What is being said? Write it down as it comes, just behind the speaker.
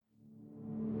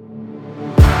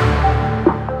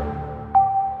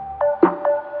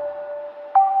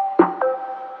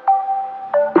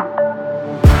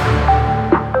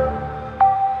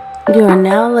You are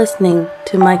now listening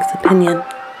to Mike's Opinion,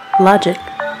 Logic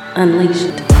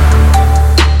Unleashed.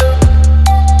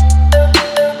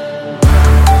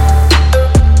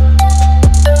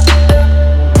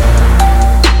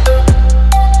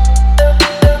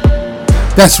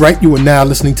 That's right, you are now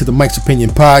listening to the Mike's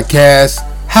Opinion podcast.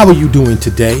 How are you doing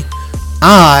today?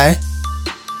 I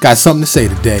got something to say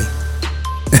today,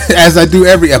 as I do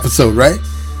every episode, right?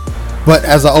 But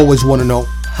as I always want to know,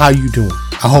 how you doing?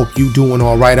 I hope you doing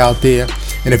all right out there.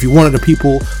 And if you're one of the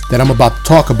people that I'm about to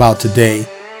talk about today,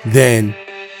 then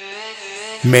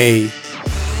may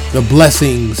the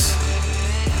blessings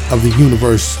of the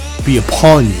universe be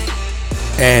upon you,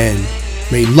 and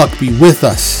may luck be with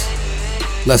us.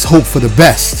 Let's hope for the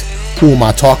best. Who am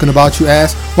I talking about, you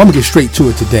ask? Well, I'm going to get straight to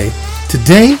it today.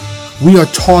 Today, we are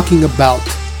talking about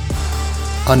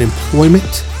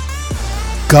unemployment,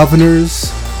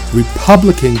 governors,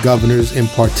 Republican governors in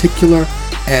particular,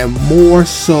 and more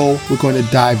so, we're going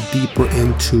to dive deeper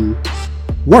into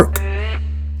work,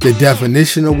 the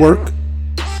definition of work,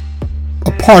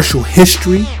 a partial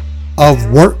history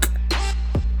of work,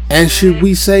 and should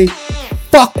we say,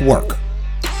 fuck work?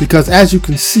 Because as you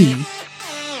can see,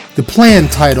 the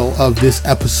planned title of this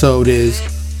episode is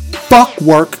Fuck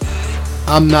Work,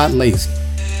 I'm Not Lazy.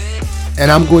 And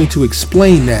I'm going to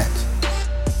explain that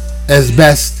as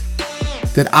best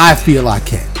that I feel I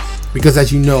can. Because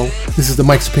as you know, this is the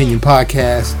Mike's Opinion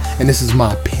podcast, and this is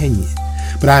my opinion.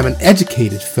 But I'm an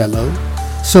educated fellow,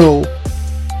 so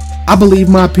I believe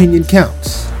my opinion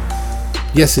counts.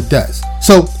 Yes, it does.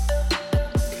 So,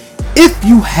 if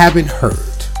you haven't heard,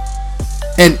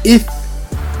 and if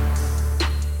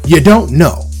you don't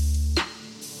know,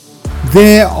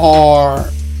 there are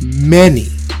many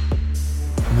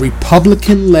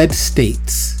Republican-led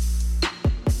states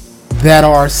that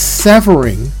are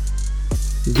severing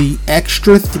the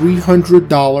extra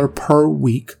 $300 per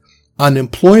week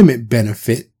unemployment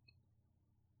benefit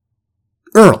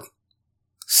early,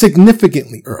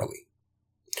 significantly early.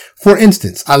 For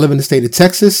instance, I live in the state of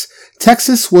Texas.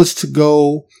 Texas was to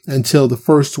go until the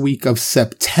first week of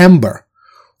September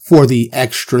for the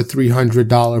extra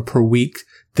 $300 per week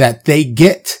that they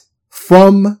get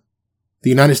from the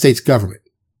United States government.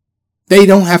 They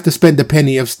don't have to spend a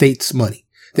penny of states' money.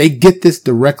 They get this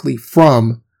directly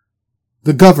from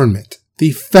the government,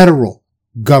 the federal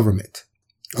government.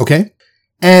 Okay?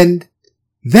 And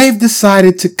they've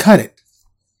decided to cut it.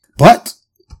 But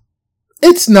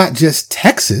it's not just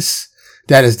Texas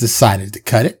that has decided to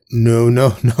cut it. No.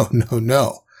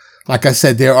 Like I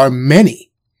said, there are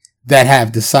many that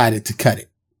have decided to cut it.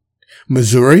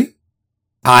 Missouri,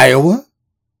 Iowa,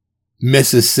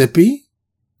 Mississippi,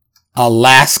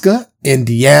 Alaska,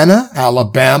 Indiana,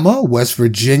 Alabama, West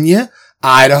Virginia,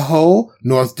 Idaho,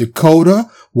 North Dakota,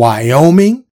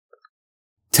 Wyoming,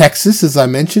 Texas, as I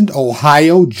mentioned,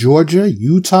 Ohio, Georgia,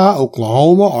 Utah,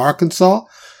 Oklahoma, Arkansas,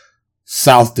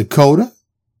 South Dakota.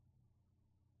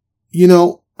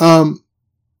 I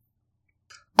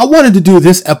wanted to do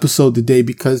this episode today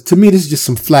because to me, this is just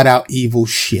some flat out evil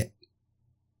shit.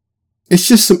 It's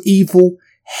just some evil,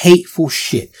 hateful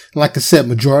shit. Like I said,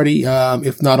 majority,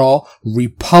 if not all,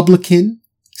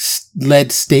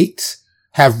 Republican-led states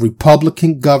have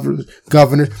Republican governors.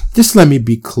 Just let me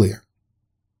be clear.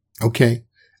 Okay?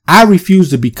 I refuse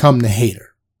to become the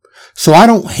hater. So I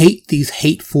don't hate these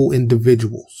hateful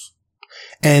individuals.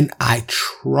 And I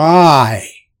try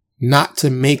not to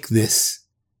make this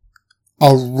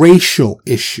a racial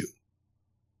issue.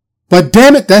 But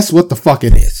damn it, that's what the fuck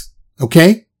it is.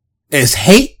 Okay? It's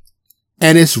hate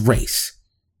and it's race.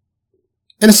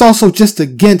 And it's also just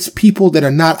against people that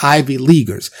are not Ivy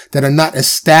Leaguers, that are not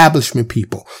establishment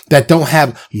people, that don't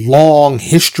have long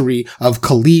history of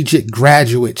collegiate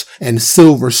graduates and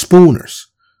silver spooners.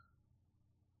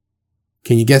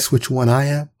 Can you guess which one I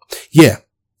am? Yeah,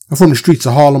 I'm from the streets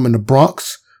of Harlem and the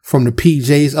Bronx, from the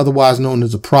PJs, otherwise known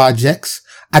as the projects.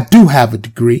 I do have a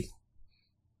degree.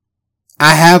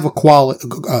 I have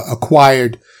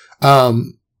acquired a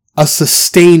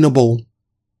sustainable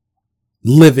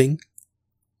living.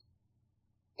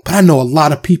 But I know a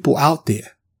lot of people out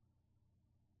there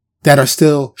that are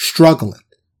still struggling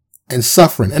and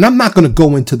suffering. And I'm not going to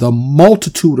go into the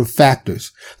multitude of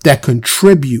factors that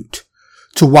contribute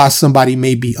to why somebody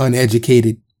may be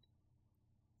uneducated,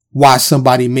 why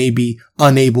somebody may be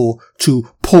unable to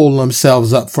pull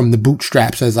themselves up from the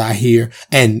bootstraps, as I hear,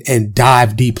 and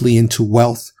dive deeply into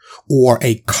wealth or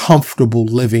a comfortable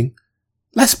living.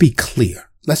 Let's be clear.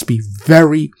 Let's be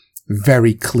very,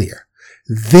 very clear.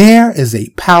 There is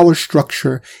a power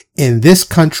structure in this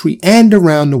country and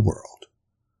around the world.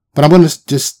 But I'm going to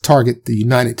just target the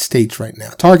United States right now.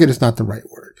 Target is not the right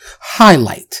word.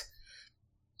 Highlight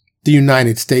the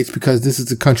United States because this is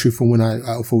the country for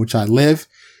which I live,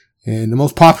 and the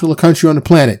most popular country on the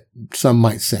planet, some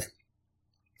might say.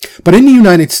 But in the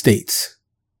United States,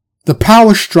 the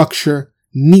power structure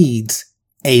needs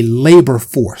a labor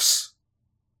force.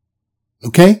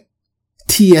 Okay?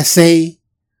 TSA,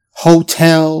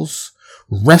 hotels,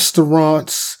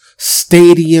 restaurants,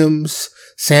 stadiums,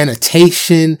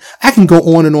 sanitation. I can go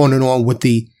on and on and on with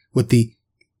the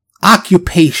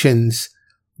occupations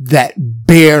that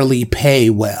barely pay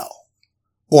well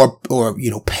or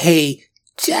pay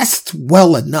just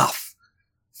well enough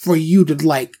for you to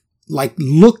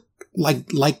look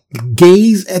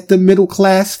gaze at the middle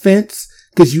class fence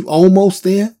because you almost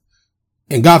there.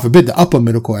 And God forbid the upper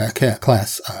middle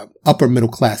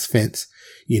class fence,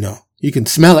 you can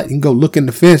smell it and go look in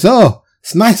the fence. Oh,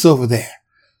 it's nice over there,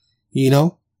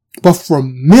 but for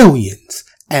millions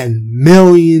and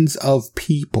millions of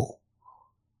people,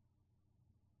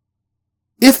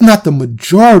 if not the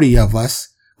majority of us,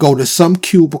 go to some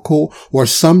cubicle or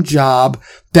some job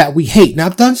that we hate. Now,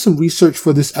 I've done some research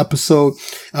for this episode,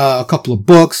 a couple of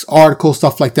books, articles,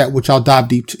 stuff like that, which I'll dive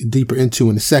deeper into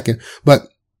in a second. But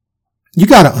you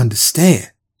got to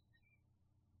understand,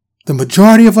 the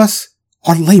majority of us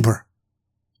are labor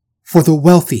for the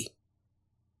wealthy,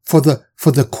 for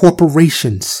the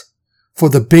corporations, for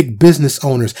the big business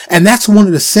owners. And that's one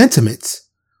of the sentiments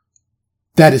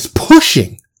that is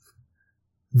pushing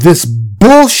this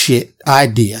bullshit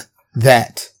idea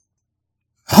that,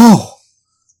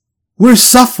 we're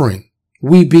suffering.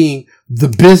 We being the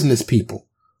business people.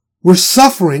 We're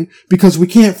suffering because we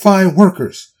can't find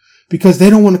workers, because they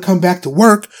don't want to come back to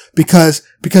work because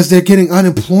they're getting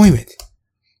unemployment.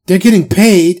 They're getting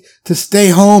paid to stay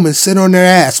home and sit on their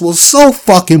ass. Well, so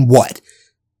fucking what?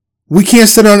 We can't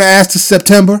sit on our ass to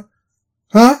September?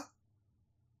 Huh?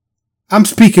 I'm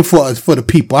speaking for the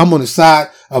people. I'm on the side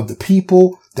of the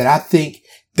people that I think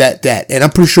that, and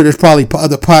I'm pretty sure there's probably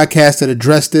other podcasts that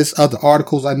address this, other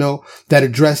articles I know that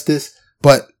address this,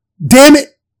 but damn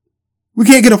it, we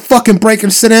can't get a fucking break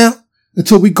and sit down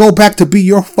until we go back to be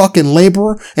your fucking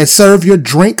laborer and serve your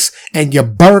drinks and your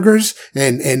burgers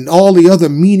and all the other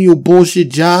menial bullshit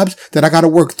jobs that I gotta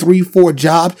work 3-4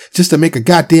 jobs just to make a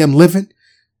goddamn living.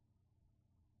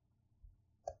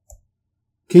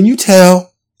 Can you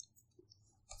tell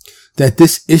that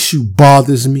this issue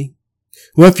bothers me?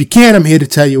 Well, if you can't, I'm here to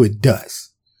tell you it does.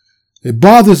 It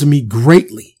bothers me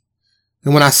greatly.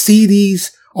 And when I see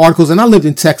these articles, and I lived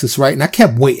in Texas, right? And I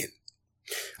kept waiting.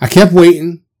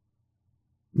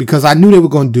 Because I knew they were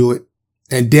going to do it.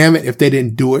 And damn it if they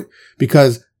didn't do it.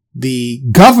 Because the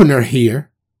governor here,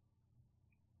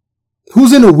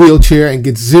 who's in a wheelchair and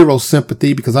gets zero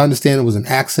sympathy because I understand it was an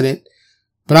accident.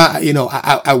 But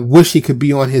I wish he could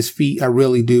be on his feet. I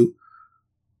really do.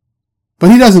 But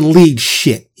he doesn't lead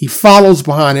shit. He follows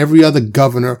behind every other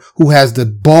governor who has the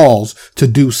balls to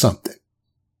do something.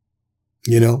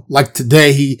 Like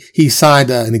today he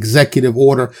signed an executive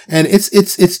order, and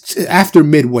it's after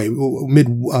mid-May.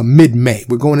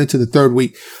 We're going into the third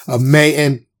week of May,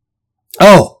 and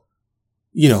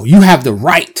you have the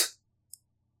right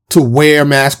to wear a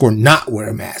mask or not wear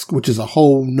a mask, which is a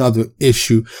whole nother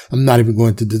issue I'm not even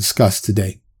going to discuss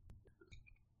today.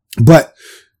 But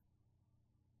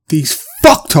these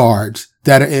fucktards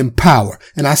that are in power,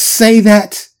 and I say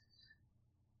that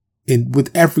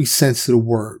with every sense of the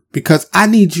word, because I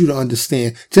need you to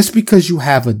understand, just because you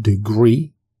have a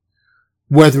degree,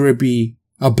 whether it be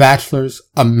a bachelor's,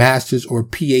 a master's, or a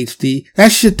PhD,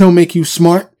 that shit don't make you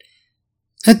smart.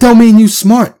 That don't mean you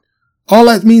smart. All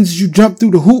that means is you jumped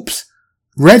through the hoops,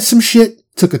 read some shit,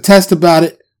 took a test about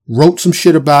it, wrote some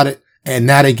shit about it, and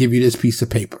now they give you this piece of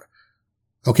paper.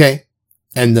 Okay?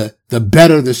 And the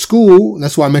better the school,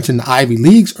 that's why I mentioned the Ivy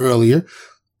Leagues earlier,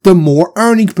 the more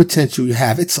earning potential you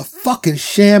have. It's a fucking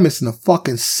sham. It's in a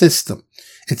fucking system.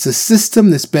 It's a system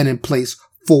that's been in place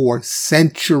for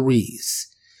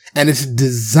centuries. And it's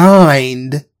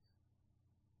designed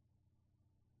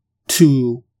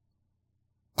to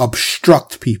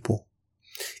obstruct people.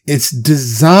 It's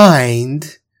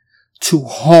designed to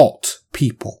halt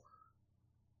people.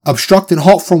 Obstruct and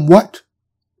halt from what?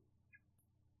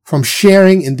 From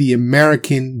sharing in the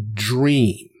American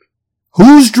dream.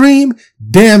 Whose dream?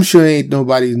 Damn sure ain't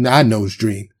nobody I know's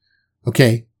dream.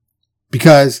 Okay?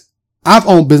 Because I've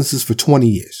owned businesses for 20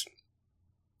 years.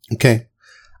 Okay?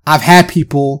 I've had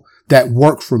people that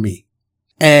work for me.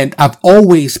 And I've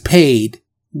always paid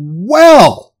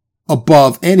well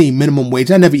above any minimum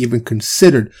wage. I never even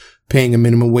considered paying a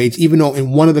minimum wage, even though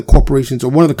in one of the corporations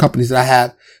or one of the companies that I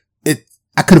have,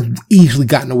 I could have easily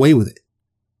gotten away with it.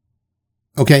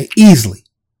 Okay? Easily.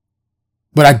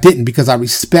 But I didn't, because I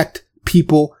respect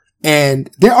people And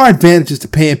there are advantages to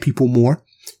paying people more.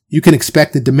 You can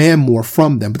expect and demand more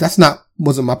from them, but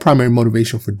wasn't my primary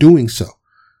motivation for doing so.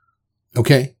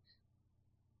 Okay.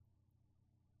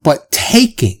 But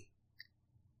taking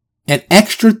an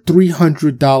extra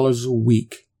 $300 a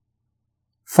week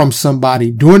from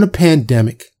somebody during a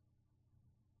pandemic,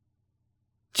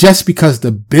 just because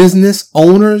the business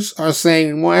owners are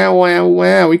saying,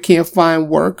 well, we can't find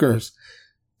workers,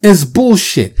 is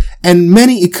bullshit. And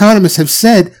many economists have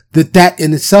said that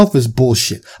in itself is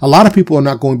bullshit. A lot of people are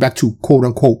not going back to quote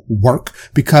unquote work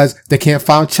because they can't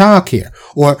find childcare,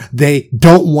 or they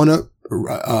don't want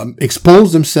to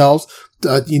expose themselves,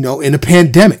 in a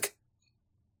pandemic,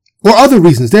 or other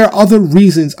reasons. There are other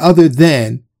reasons other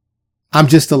than I'm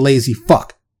just a lazy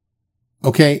fuck.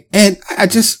 Okay. And I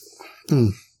just,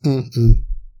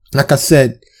 like I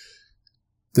said,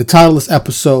 the title of this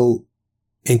episode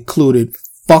included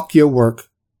fuck your work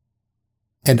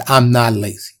and I'm not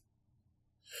lazy.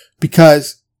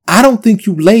 Because I don't think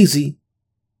you lazy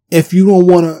if you don't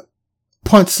want to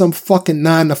punch some fucking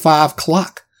 9-to-5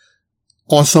 clock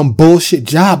on some bullshit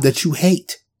job that you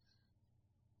hate.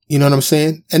 You know what I'm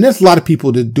saying? And there's a lot of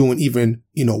people that are doing even,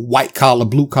 white collar,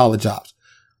 blue collar jobs,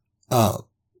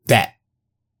 that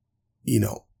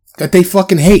they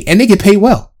fucking hate, and they get paid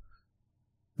well,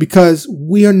 because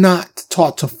we are not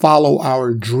taught to follow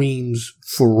our dreams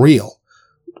for real.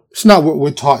 It's not what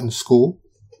we're taught in school.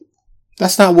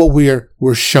 That's not what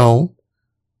we're shown.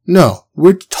 No,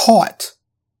 we're taught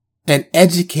and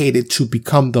educated to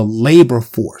become the labor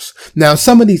force. Now,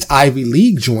 some of these Ivy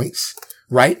League joints,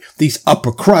 right? These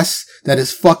upper crusts that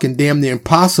is fucking damn near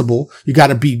impossible. You got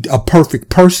to be a perfect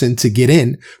person to get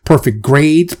in. Perfect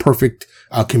grades, perfect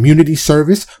community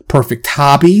service, perfect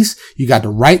hobbies. You got to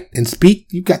write and speak.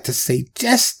 You got to say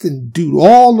just and do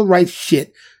all the right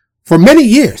shit for many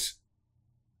years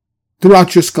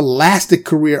throughout your scholastic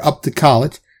career up to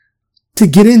college to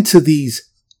get into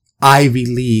these Ivy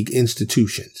League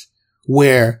institutions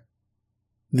where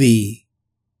the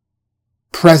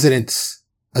presidents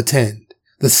attend,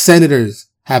 the senators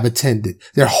have attended,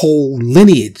 their whole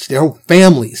lineage, their whole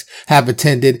families have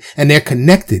attended, and they're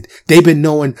connected. They've been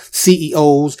knowing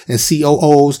CEOs and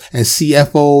COOs and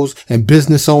CFOs and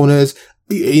business owners,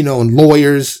 and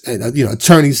lawyers and,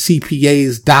 attorneys,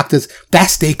 CPAs, doctors.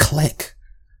 That's their clique.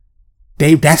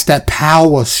 That's that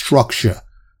power structure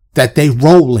that they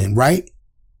roll in, right?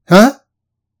 Huh?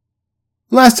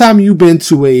 Last time you been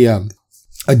to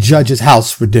a judge's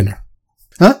house for dinner?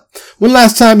 Huh? When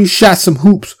last time you shot some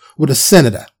hoops with a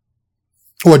senator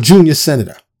or a junior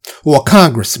senator or a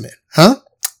congressman? Huh?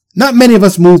 Not many of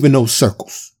us move in those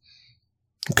circles.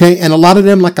 Okay. And a lot of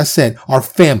them, like I said, are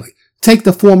family. Take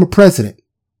the former president,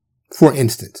 for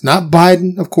instance, not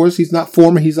Biden. Of course, he's not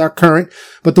former. He's our current,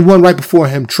 but the one right before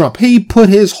him, Trump. He put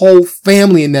his whole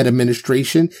family in that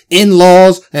administration,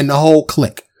 in-laws and the whole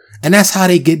clique. And that's how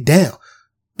they get down.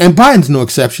 And Biden's no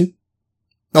exception.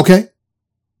 Okay.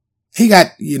 He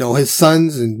got, his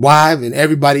sons and wife and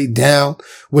everybody down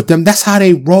with them. That's how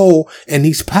they roll in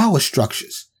these power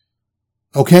structures.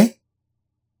 Okay.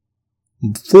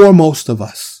 For most of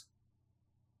us,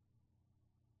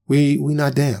 we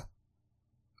not down.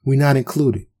 We not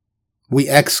included. We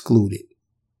excluded.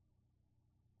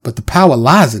 But the power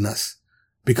lies in us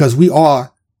because we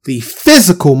are the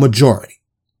physical majority.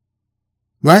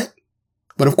 Right?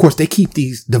 But of course, they keep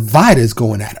these dividers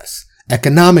going at us.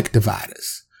 Economic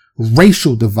dividers,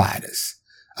 racial dividers,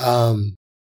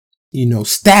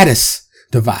 status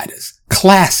dividers,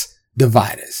 class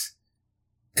dividers,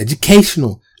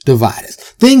 educational dividers,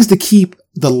 things to keep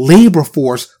the labor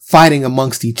force fighting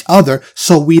amongst each other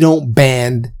so we don't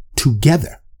band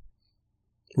together.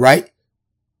 Right?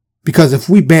 Because if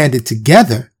we banded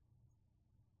together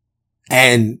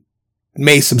and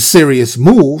made some serious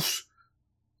moves,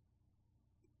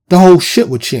 the whole shit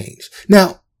would change.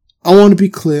 Now, I want to be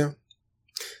clear.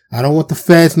 I don't want the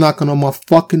feds knocking on my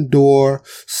fucking door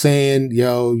saying,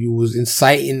 you was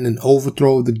inciting an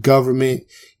overthrow of the government,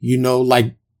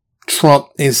 like Trump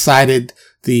incited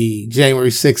the January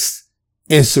 6th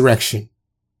insurrection.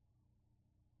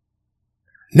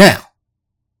 Now,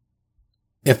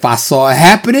 if I saw it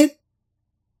happening,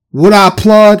 would I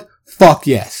applaud? Fuck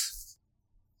yes.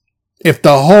 If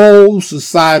the whole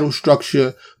societal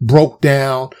structure broke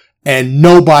down and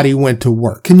nobody went to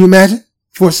work. Can you imagine?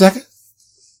 For a second?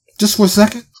 Just for a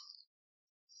second?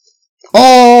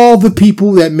 All the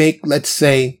people that make, let's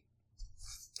say,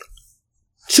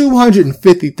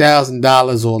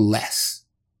 $250,000 or less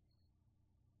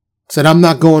said, I'm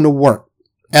not going to work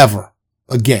ever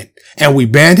again. And we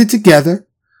banded together,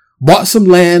 bought some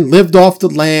land, lived off the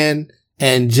land,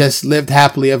 and just lived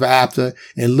happily ever after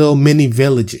in little mini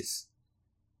villages,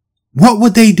 what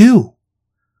would they do?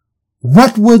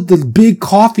 What would the big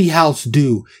coffee house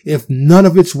do if none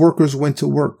of its workers went to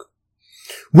work?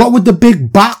 What would the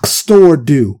big box store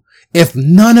do if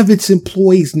none of its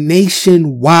employees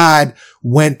nationwide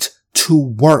went to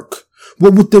work?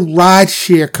 What would the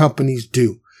rideshare companies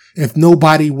do if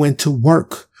nobody went to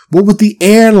work? What would the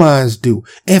airlines do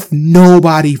if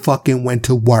nobody fucking went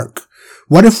to work?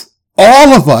 What if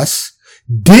all of us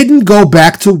didn't go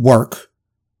back to work?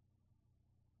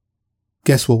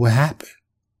 Guess what would happen?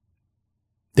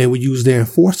 They would use their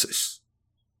enforcers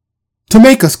to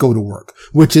make us go to work,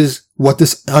 which is what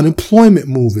this unemployment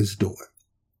move is doing.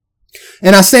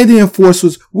 And I say the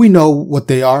enforcers, we know what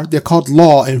they are. They're called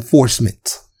law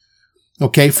enforcement.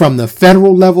 Okay, from the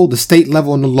federal level, the state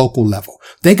level, and the local level.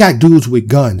 They got dudes with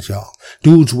guns, y'all.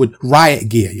 Dudes with riot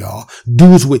gear, y'all.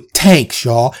 Dudes with tanks,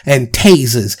 y'all. And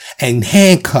tasers and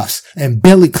handcuffs and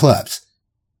billy clubs.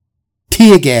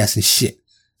 Tear gas and shit.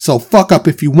 So fuck up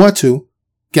if you want to.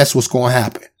 Guess what's going to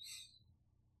happen?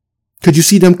 Could you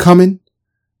see them coming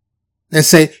and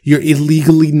say, you're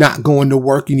illegally not going to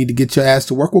work, you need to get your ass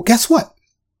to work? Well, guess what?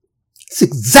 It's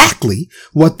exactly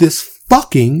what this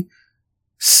fucking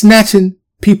snatching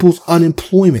people's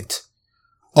unemployment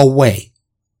away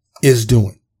is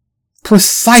doing.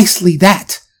 Precisely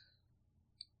that.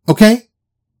 Okay?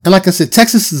 And like I said,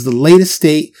 Texas is the latest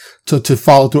state to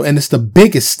follow through, and it's the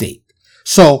biggest state.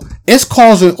 So it's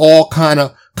causing all kind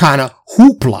of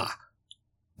hoopla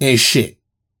and shit,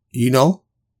 you know,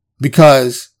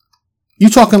 because you're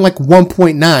talking like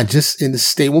 1.9 just in the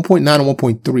state, 1.9 and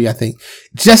 1.3, I think,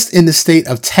 just in the state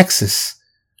of Texas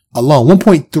alone,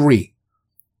 1.3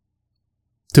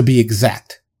 to be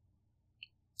exact.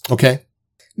 Okay.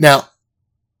 Now,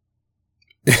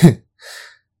 in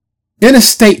a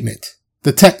statement,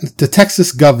 the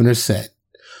Texas governor said,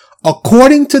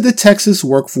 according to the Texas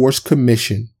Workforce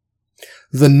Commission,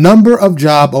 the number of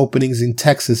job openings in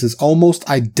Texas is almost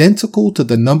identical to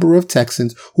the number of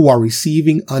Texans who are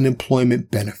receiving unemployment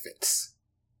benefits.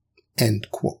 End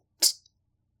quote.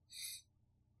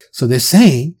 So they're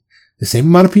saying the same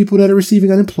amount of people that are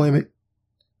receiving unemployment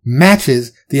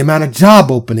matches the amount of job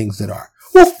openings that are.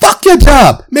 Well, fuck your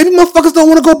job. Maybe motherfuckers don't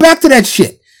want to go back to that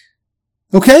shit.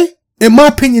 Okay? In my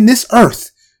opinion, this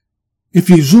earth, if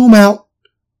you zoom out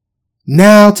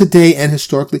now, today, and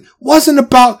historically, wasn't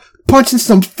about punching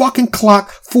some fucking clock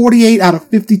 48 out of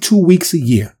 52 weeks a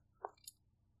year.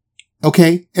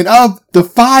 Okay? And of the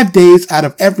 5 days out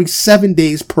of every 7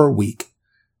 days per week,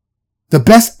 the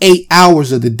best 8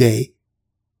 hours of the day,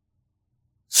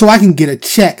 so I can get a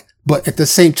check, but at the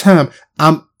same time,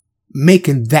 I'm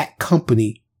making that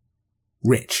company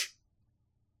rich.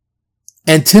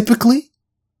 And typically,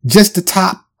 just the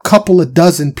top couple of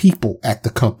dozen people at the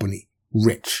company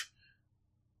rich.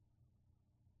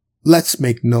 Let's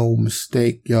make no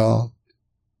mistake, y'all.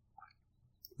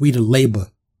 We the labor.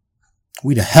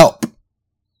 We the help.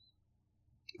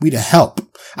 We the help.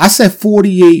 I said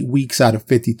 48 weeks out of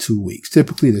 52 weeks.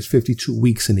 Typically, there's 52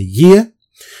 weeks in a year.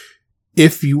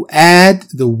 If you add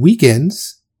the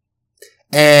weekends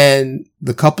and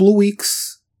the couple of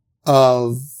weeks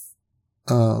of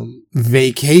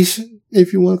vacation,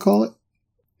 if you want to call it,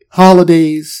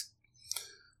 holidays,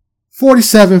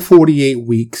 47, 48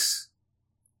 weeks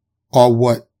are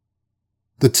what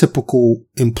the typical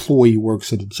employee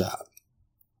works at a job.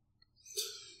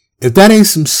 If that ain't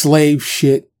some slave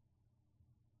shit,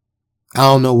 I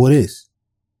don't know what is.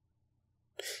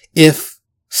 If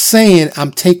saying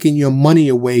I'm taking your money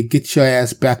away, get your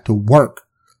ass back to work,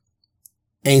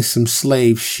 ain't some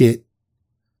slave shit,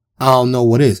 I don't know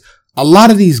what is. A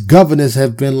lot of these governors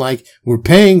have been like, we're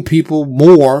paying people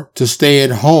more to stay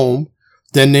at home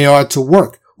than they are to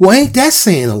work. Well, ain't that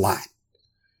saying a lot?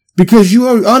 Because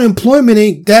your unemployment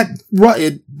ain't that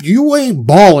right. You ain't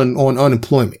balling on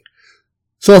unemployment.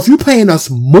 So if you're paying us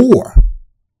more,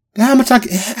 how much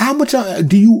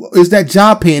do you, is that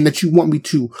job paying that you want me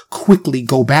to quickly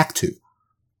go back to?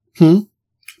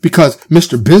 Because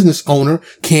Mr. Business Owner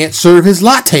can't serve his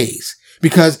lattes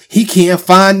because he can't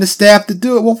find the staff to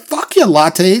do it. Well, fuck your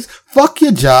lattes. Fuck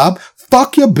your job.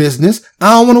 Fuck your business.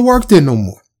 I don't want to work there no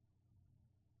more.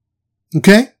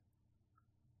 Okay?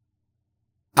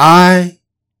 I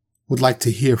would like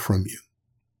to hear from you.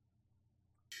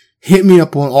 Hit me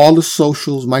up on all the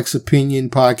socials. Mike's Opinion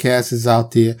Podcast is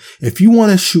out there. If you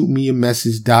want to shoot me a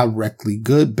message directly,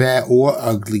 good, bad, or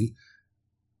ugly,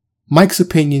 Mike's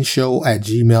Opinion Show at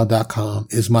gmail.com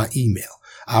is my email.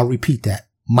 I'll repeat that.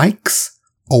 Mike's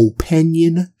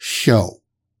Opinion Show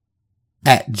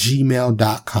at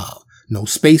gmail.com. No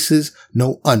spaces,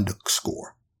 no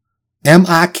underscore.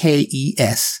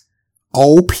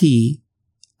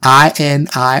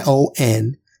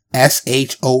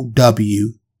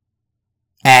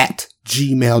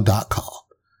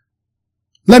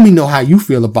 Let me know how you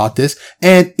feel about this.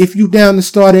 And if you down to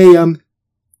start a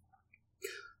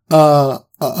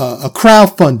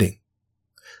crowdfunding,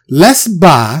 let's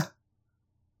buy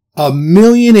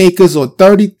 1,000,000 acres or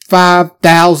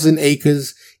 35,000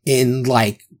 acres in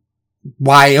like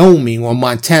Wyoming or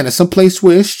Montana, someplace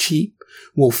where it's cheap.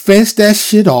 We'll fence that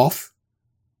shit off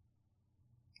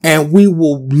and we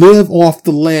will live off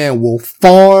the land. We'll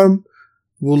farm.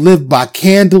 We'll live by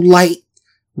candlelight.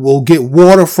 We'll get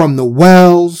water from the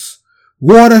wells,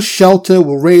 water, shelter.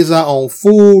 We'll raise our own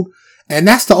food. And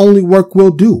that's the only work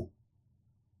we'll do.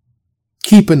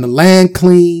 Keeping the land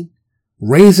clean,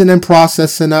 raising and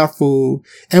processing our food.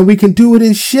 And we can do it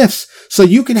in shifts. So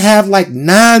you can have like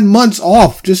 9 months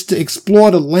off just to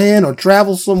explore the land or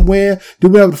travel somewhere, do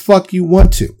whatever the fuck you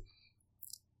want to.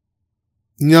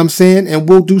 You know what I'm saying? And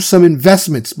we'll do some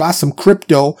investments, buy some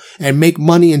crypto and make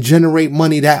money and generate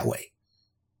money that way.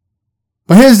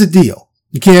 But here's the deal.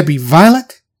 You can't be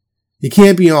violent. You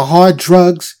can't be on hard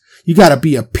drugs. You got to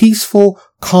be a peaceful,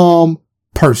 calm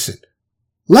person.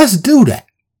 Let's do that.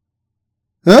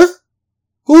 Huh?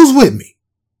 Who's with me?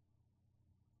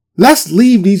 Let's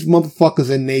leave these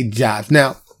motherfuckers in their jobs.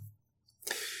 Now,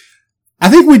 I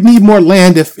think we'd need more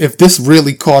land if this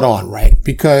really caught on, right?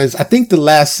 Because I think the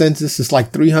last census is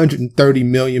like 330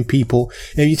 million people.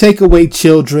 And you take away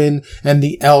children and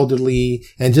the elderly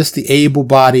and just the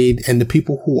able-bodied and the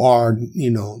people who are,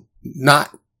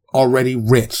 not already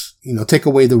rich, take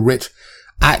away the rich.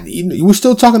 We're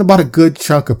still talking about a good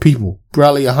chunk of people,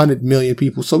 probably 100 million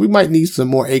people. So we might need some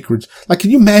more acreage. Like,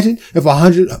 can you imagine if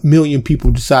 100 million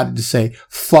people decided to say,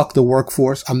 fuck the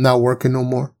workforce, I'm not working no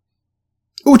more?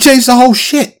 It would change the whole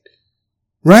shit.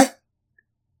 Right?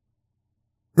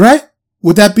 Right?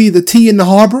 Would that be the tea in the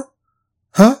harbor?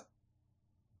 Huh?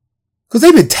 Because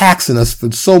they've been taxing us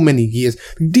for so many years.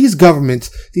 These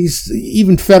governments,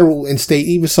 even federal and state,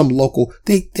 even some local,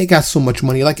 they got so much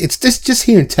money. Like, it's just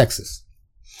here in Texas.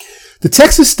 The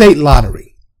Texas State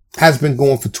Lottery has been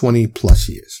going for 20 plus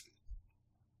years.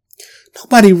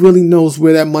 Nobody really knows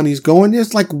where that money's going.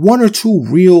 There's like one or two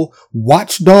real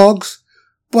watchdogs,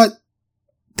 but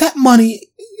that money,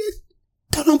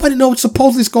 don't nobody know it's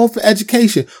supposedly going for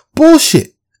education.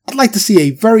 Bullshit. I'd like to see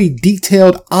a very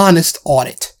detailed, honest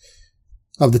audit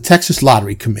of the Texas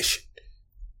Lottery Commission.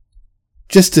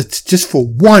 Just for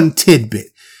one tidbit.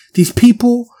 These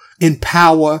people in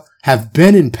power have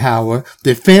been in power.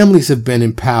 Their families have been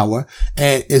in power.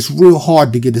 And it's real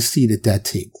hard to get a seat at that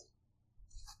table.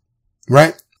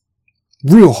 Right?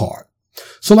 Real hard.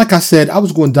 So like I said, I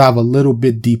was going to dive a little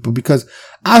bit deeper because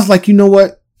I was like, you know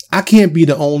what? I can't be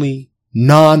the only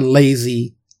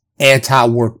non-lazy,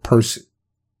 anti-work person.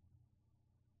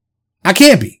 I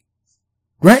can't be.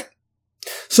 Right?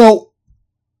 So,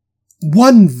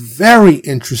 one very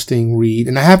interesting read,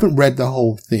 and I haven't read the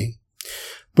whole thing,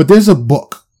 but there's a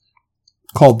book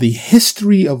called The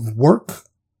History of Work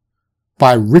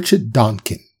by Richard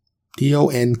Donkin.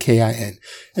 Donkin.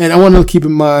 And I want to keep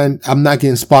in mind, I'm not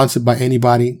getting sponsored by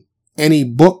anybody. Any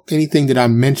book, anything that I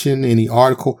mention, any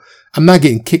article, I'm not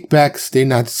getting kickbacks. They're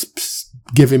not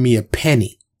giving me a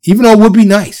penny. Even though it would be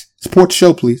nice. Support the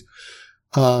show, please.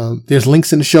 There's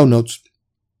links in the show notes.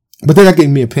 But they're not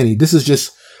giving me a penny. This is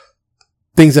just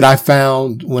things that I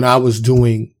found when I was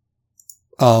doing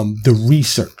the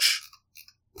research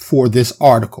for this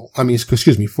article.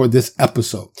 For this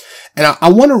episode. And I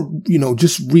want to,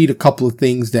 just read a couple of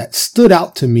things that stood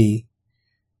out to me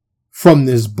from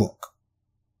this book.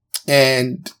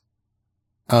 And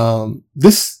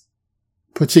this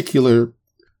particular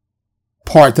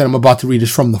part that I'm about to read is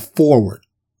from the foreword.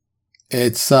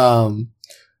 It's from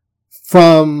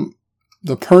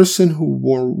the person who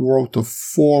wrote the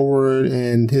foreword,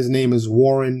 and his name is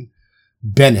Warren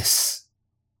Bennis.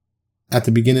 At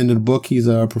the beginning of the book, he's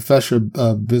a professor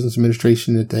of business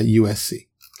administration at USC.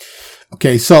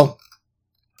 Okay, so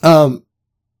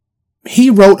he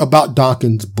wrote about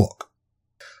Donkin's book.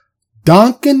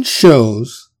 Donkin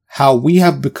shows how we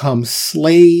have become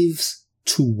slaves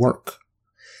to work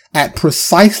at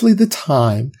precisely the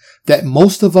time that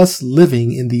most of us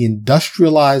living in the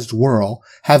industrialized world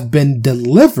have been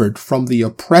delivered from the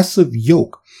oppressive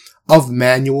yoke of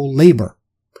manual labor.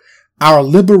 Our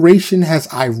liberation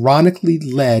has ironically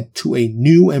led to a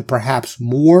new and perhaps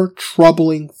more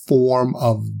troubling form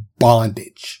of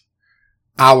bondage.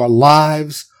 Our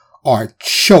lives are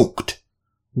choked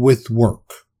with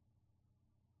work.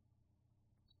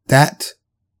 That,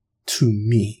 to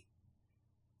me,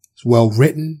 is well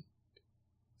written,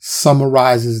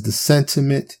 summarizes the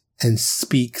sentiment and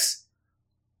speaks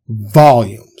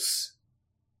volumes.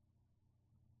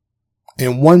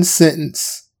 In one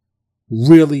sentence,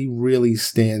 really, really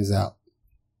stands out.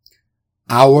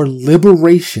 Our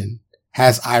liberation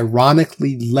has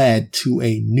ironically led to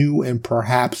a new and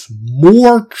perhaps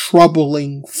more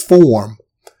troubling form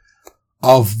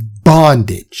of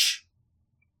bondage.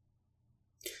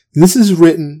 This is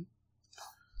written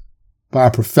by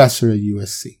a professor at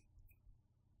USC.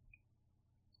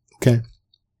 Okay.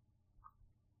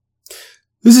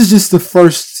 This is just the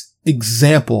first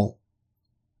example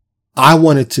I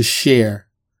wanted to share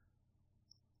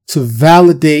to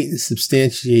validate and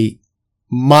substantiate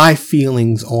my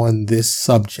feelings on this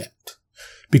subject,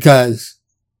 because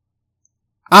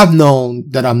I've known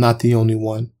that I'm not the only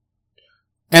one.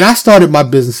 And I started my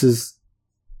businesses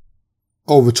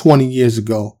over 20 years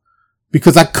ago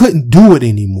because I couldn't do it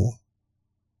anymore.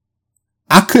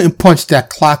 I couldn't punch that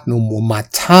clock no more. My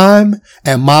time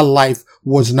and my life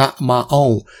was not my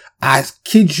own. I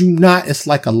kid you not, it's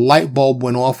like a light bulb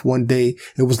went off one day.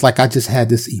 It was like I just had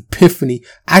this epiphany.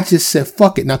 I just said,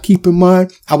 fuck it. Now keep in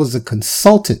mind, I was a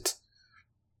consultant.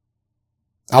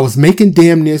 I was making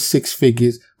damn near 6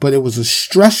 figures, but it was a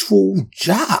stressful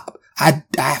job.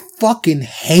 I fucking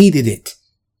hated it.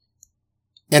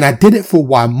 And I did it for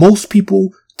why most people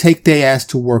take their ass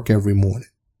to work every morning.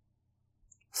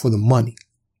 For the money.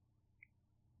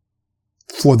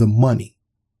 For the money.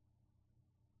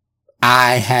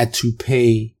 I had to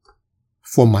pay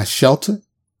for my shelter.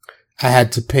 I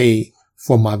had to pay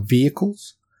for my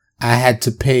vehicles. I had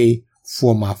to pay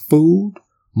for my food,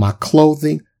 my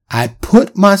clothing. I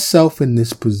put myself in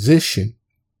this position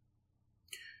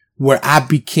where I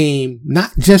became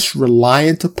not just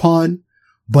reliant upon,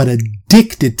 but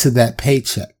addicted to that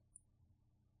paycheck.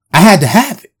 I had to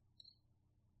have it.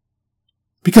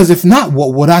 Because if not,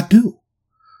 what would I do?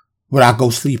 Would I go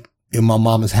sleep in my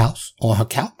mama's house on her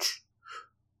couch?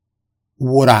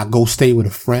 Would I go stay with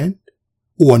a friend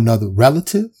or another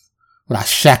relative? Would I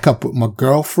shack up with my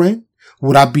girlfriend?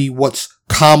 Would I be what's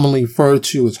commonly referred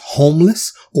to as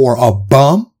homeless or a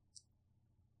bum?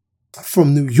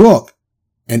 From New York,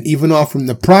 and even on from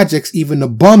the projects, even the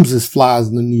bums is flies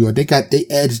in New York. They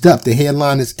edged up. The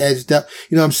hairline is edged up.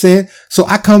 You know what I'm saying? So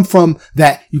I come from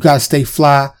that. You gotta stay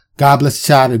fly. God bless the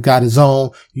child that got his own.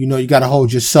 You know, you gotta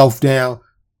hold yourself down.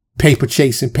 Paper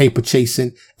chasing.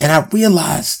 And I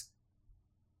realized,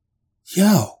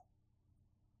 yo,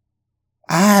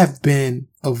 I've been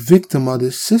a victim of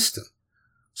this system.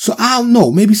 So I don't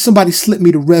know, maybe somebody slipped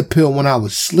me the red pill when I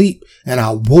was asleep and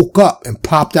I woke up and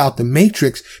popped out the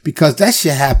matrix, because that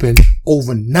shit happened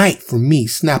overnight for me,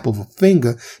 snap of a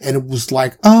finger. And it was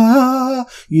like,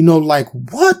 like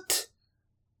what?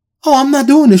 Oh, I'm not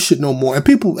doing this shit no more. And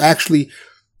people actually,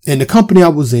 in the company I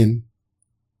was in,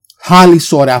 highly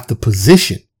sought after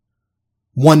position,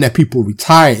 one that people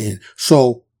retire in.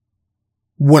 So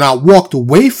when I walked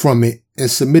away from it and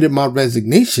submitted my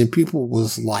resignation, people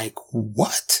was like,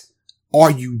 what are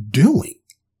you doing?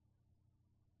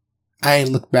 I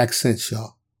ain't looked back since,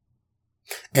 y'all.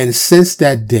 And since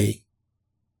that day,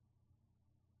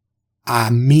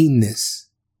 I mean this,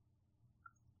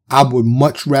 I would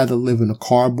much rather live in a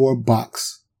cardboard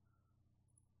box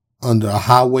under a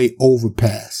highway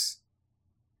overpass,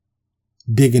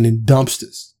 digging in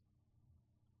dumpsters,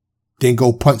 than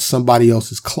go punch somebody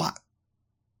else's clock.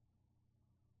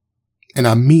 And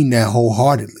I mean that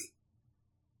wholeheartedly.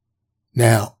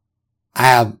 Now, I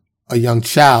have a young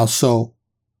child, so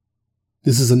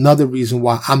this is another reason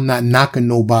why I'm not knocking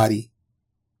nobody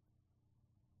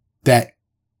that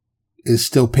is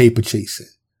still paper chasing.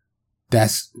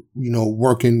 That's,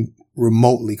 working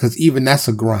remotely. Cause even that's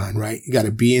a grind, right? You got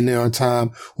to be in there on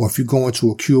time. Or if you go into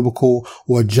a cubicle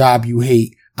or a job you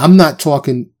hate, I'm not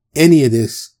talking any of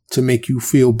this to make you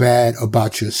feel bad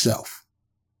about yourself.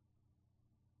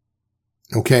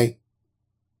 Okay.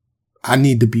 I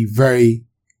need to be very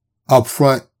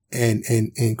upfront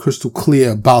and crystal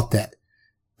clear about that,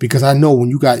 because I know when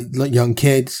you got young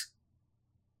kids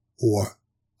or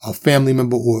a family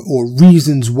member or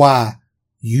reasons why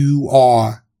you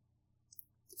are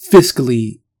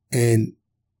fiscally and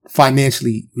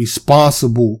financially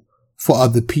responsible for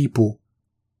other people,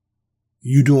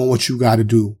 you doing what you got to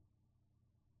do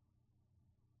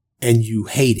and you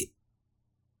hate it.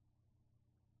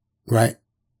 Right?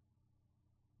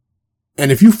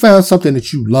 And if you found something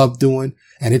that you love doing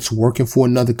and it's working for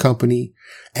another company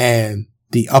and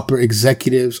the upper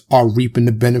executives are reaping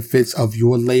the benefits of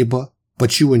your labor,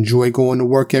 but you enjoy going to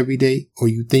work every day, or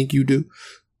you think you do,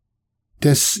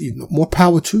 there's more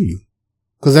power to you.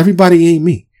 Because everybody ain't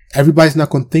me. Everybody's not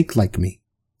going to think like me.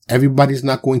 Everybody's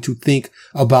not going to think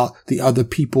about the other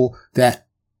people that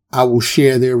I will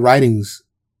share their writings,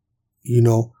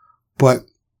 but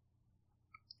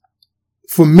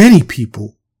for many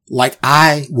people, like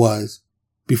I was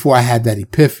before I had that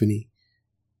epiphany,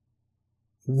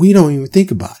 we don't even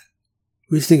think about it.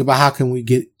 We just think about how can we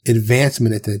get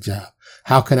advancement at that job?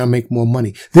 How can I make more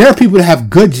money? There are people that have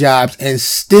good jobs and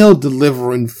still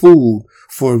delivering food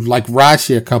for like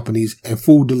rideshare companies and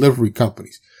food delivery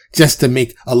companies just to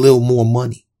make a little more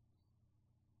money.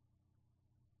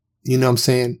 You know what I'm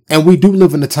saying? And we do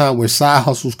live in a time where side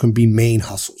hustles can be main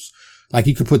hustles. Like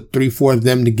you can put 3-4 of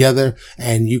them together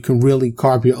and you can really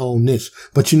carve your own niche.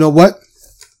 But you know what?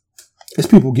 There's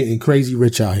people getting crazy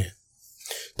rich out here.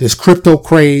 There's crypto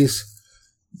craze,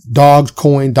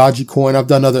 Dogecoin. I've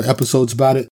done other episodes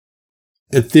about it.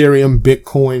 Ethereum,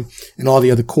 Bitcoin, and all the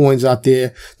other coins out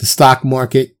there. The stock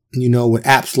market, with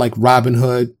apps like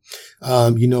Robinhood,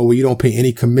 where you don't pay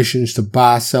any commissions to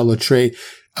buy, sell, or trade.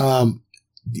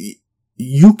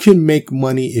 You can make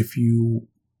money if you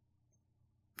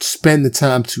spend the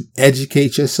time to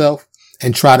educate yourself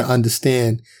and try to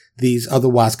understand these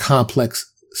otherwise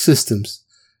complex systems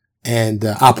and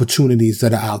opportunities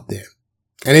that are out there.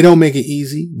 And they don't make it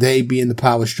easy. They be in the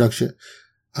power structure.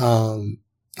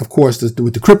 Of course,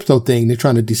 with the crypto thing, they're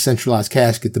trying to decentralize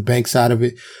cash, get the banks out of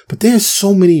it. But there's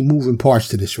so many moving parts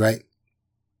to this, right?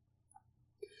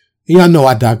 Y'all know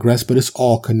I digress, but it's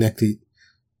all connected.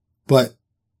 But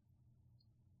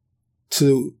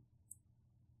to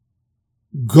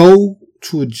go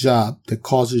to a job that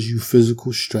causes you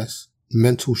physical stress,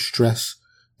 mental stress,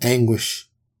 anguish,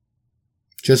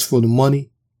 just for the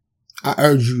money, I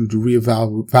urge you to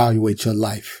reevaluate your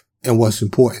life and what's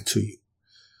important to you.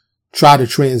 Try to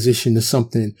transition to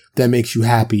something that makes you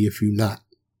happy if you're not.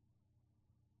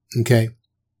 Okay?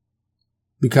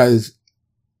 Because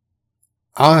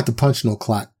I don't have to punch no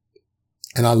clock.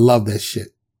 And I love that shit.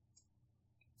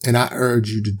 And I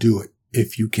urge you to do it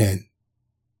if you can.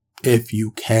 If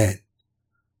you can.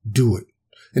 Do it.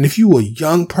 And if you a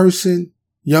young person,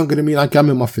 younger than me, like I'm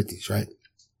in my 50s, right?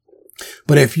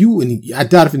 But I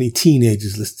doubt if any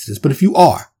teenagers listen to this, but if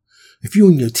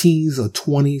you're in your teens or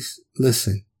 20s,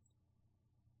 listen,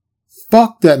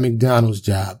 fuck that McDonald's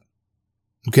job.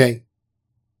 Okay?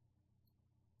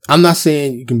 I'm not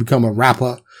saying you can become a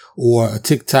rapper or a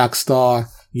TikTok star,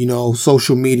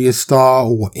 social media star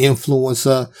or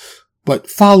influencer, but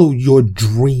follow your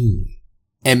dream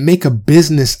and make a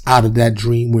business out of that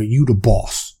dream where you the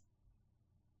boss.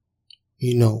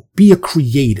 Be a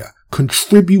creator.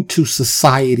 Contribute to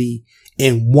society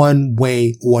in one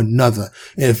way or another.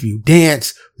 And if you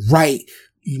dance, write,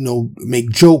 make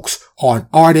jokes, or an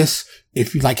artist,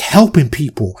 if you like helping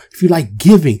people, if you like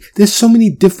giving, there's so many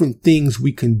different things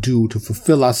we can do to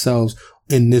fulfill ourselves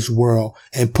in this world.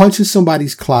 And punching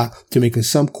somebody's clock to making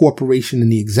some corporation and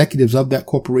the executives of that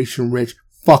corporation rich,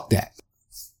 fuck that.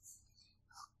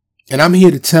 And I'm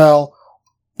here to tell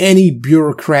any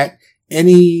bureaucrat,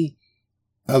 any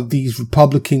of these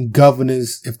Republican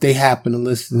governors, if they happen to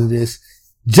listen to this,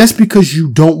 just because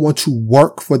you don't want to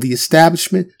work for the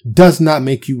establishment does not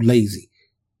make you lazy.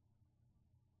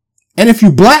 And if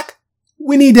you black,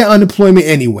 we need that unemployment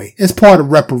anyway. It's part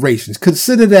of reparations.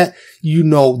 Consider that,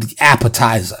 the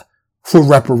appetizer for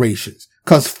reparations.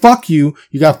 Cause fuck you,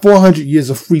 you got 400 years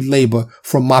of free labor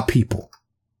from my people.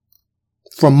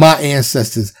 From my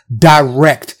ancestors,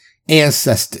 direct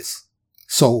ancestors.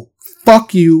 So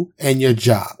fuck you and your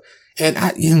job. And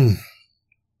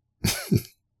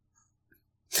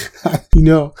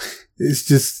it's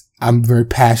just, I'm very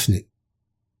passionate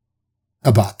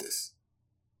about this.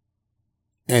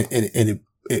 And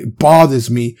it bothers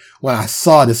me when I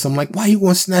saw this. I'm like, why you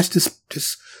want to snatch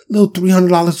this little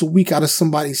 $300 a week out of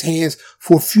somebody's hands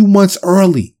for a few months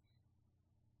early?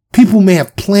 People may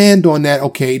have planned on that.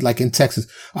 Okay. Like in Texas.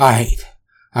 All right.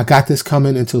 I got this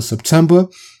coming until September.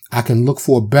 I can look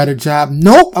for a better job.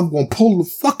 Nope. I'm going to pull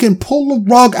the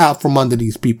rug out from under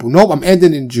these people. Nope. I'm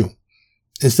ending in June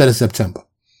instead of September.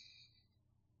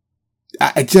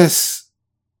 It's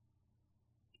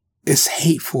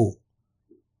hateful.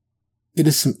 It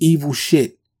is some evil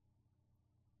shit.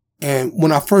 And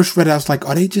when I first read it, I was like,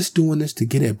 are they just doing this to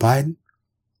get at Biden?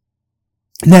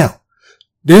 Now,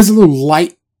 there's a little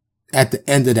light at the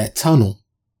end of that tunnel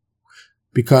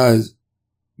because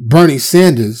Bernie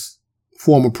Sanders,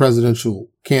 former presidential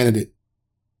candidate,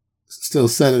 still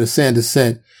Senator Sanders,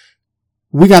 said,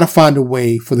 we got to find a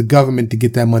way for the government to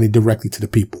get that money directly to the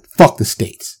people. Fuck the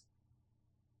states.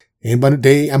 I'm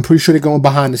pretty sure they're going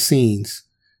behind the scenes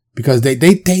because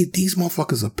these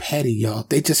motherfuckers are petty, y'all.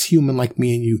 They just human like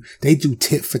me and you. They do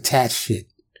tit for tat shit.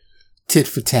 Tit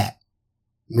for tat.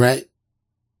 Right?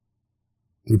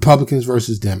 Republicans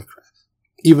versus Democrats.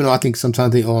 Even though I think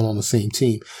sometimes they all on the same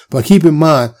team. But keep in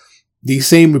mind, these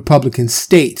same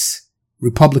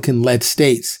Republican-led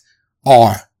states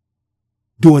are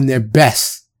doing their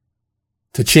best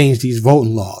to change these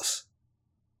voting laws.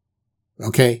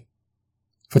 Okay?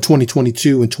 For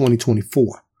 2022 and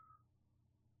 2024.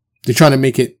 They're trying to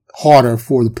make it harder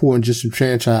for the poor and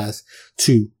disenfranchised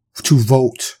to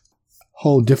vote.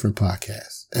 Whole different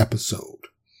podcast episode.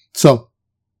 So,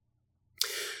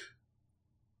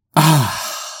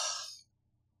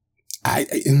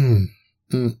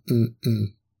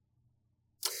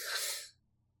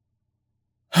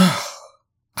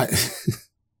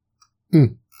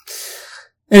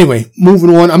 Anyway, moving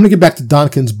on. I'm going to get back to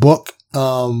Donkin's book,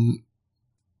 in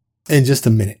just a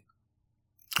minute.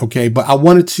 Okay. But I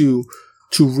wanted to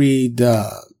read,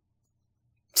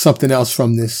 something else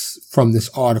from this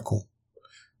article.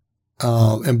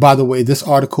 And by the way, this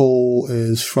article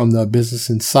is from the Business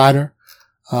Insider.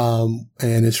 And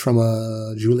it's from,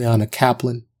 Juliana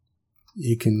Kaplan.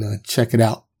 You can, check it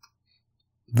out.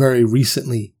 Very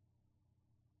recently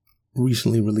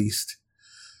released.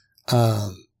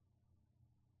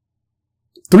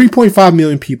 3.5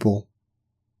 million people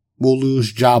will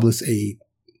lose jobless aid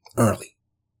early.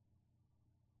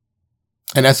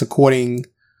 And that's according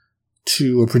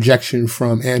to a projection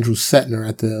from Andrew Setner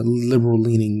at the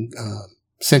liberal-leaning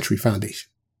Century Foundation.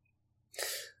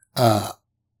 I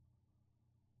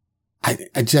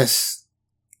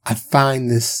find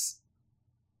this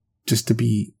just to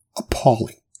be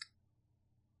appalling.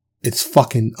 It's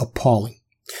fucking appalling.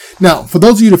 Now, for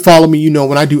those of you that follow me, you know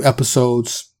when I do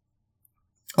episodes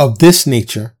of this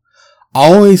nature, I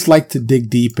always like to dig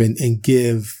deep and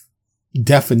give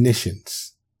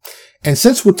definitions. And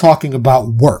since we're talking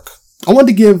about work, I want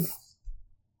to give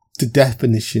the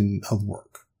definition of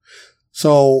work.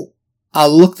 So I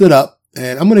looked it up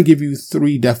and I'm going to give you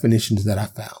 3 definitions that I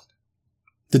found.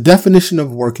 The definition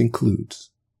of work includes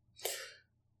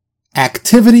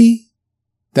activity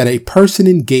that a person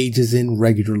engages in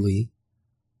regularly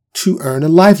to earn a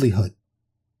livelihood.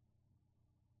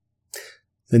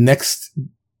 The next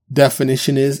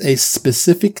definition is a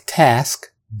specific task,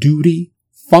 duty,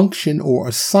 function, or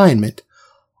assignment,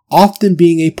 often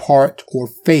being a part or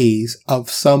phase of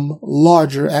some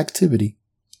larger activity.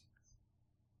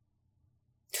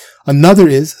 Another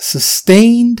is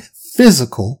sustained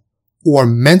physical or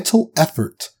mental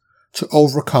effort to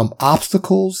overcome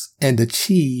obstacles and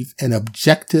achieve an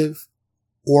objective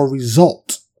or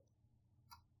result.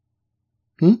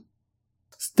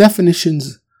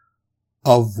 Definitions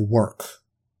of work.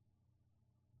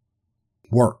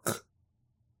 Work.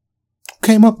 Who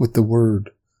came up with the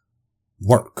word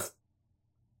work?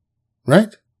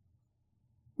 Right?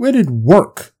 Where did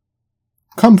work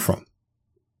come from?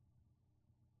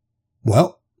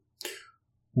 Well,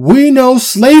 we know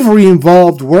slavery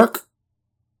involved work.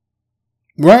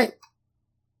 Right?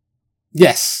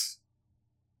 Yes.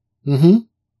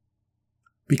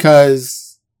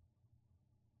 Because,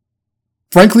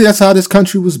 frankly, that's how this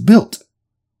country was built.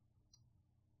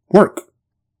 Work.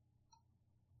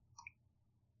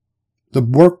 The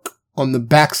work on the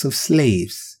backs of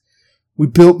slaves. We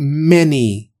built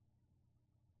many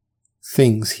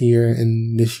things here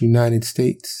in this United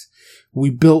States. We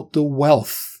built the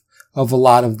wealth of a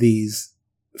lot of these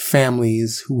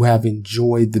families who have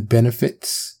enjoyed the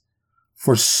benefits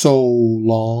for so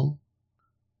long.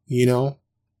 You know,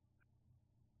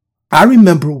 I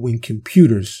remember when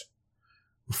computers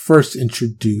were first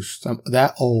introduced. I'm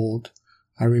that old.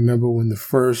 I remember when the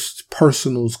first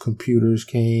personal computers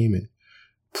came and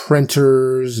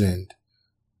printers, and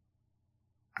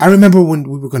I remember when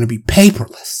we were going to be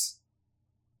paperless.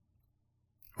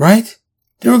 Right?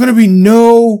 There were going to be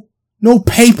no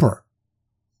paper.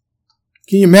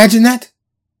 Can you imagine that?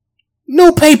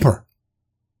 No paper.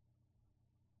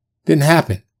 Didn't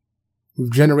happen.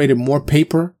 We've generated more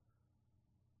paper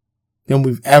than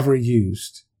we've ever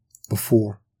used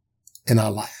before in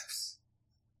our lives.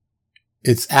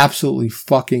 It's absolutely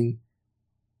fucking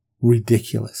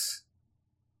ridiculous.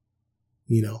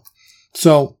 You know,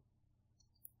 so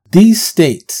these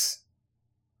states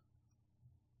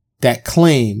that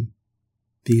claim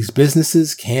these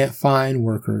businesses can't find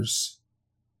workers,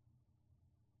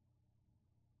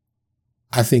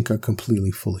 I think are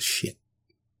completely full of shit.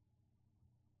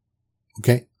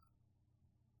 Okay?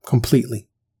 Completely.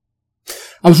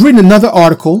 I was reading another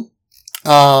article.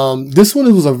 This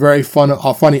one was a very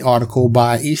funny article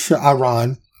by Isha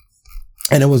Aran,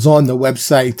 and it was on the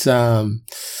website.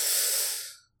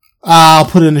 I'll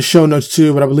put it in the show notes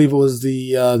too, but I believe it was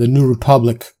the New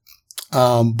Republic.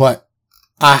 But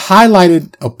I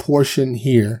highlighted a portion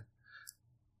here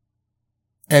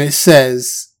And it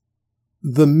says,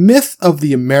 the myth of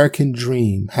the American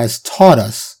dream has taught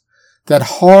us that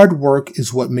hard work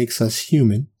is what makes us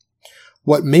human,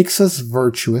 what makes us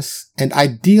virtuous, and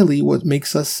ideally what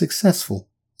makes us successful.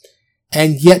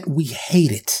 And yet we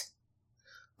hate it.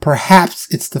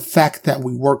 Perhaps it's the fact that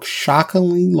we work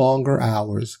shockingly longer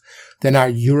hours than our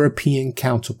European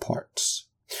counterparts.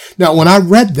 Now, when I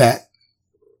read that,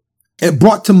 it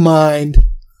brought to mind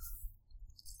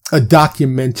a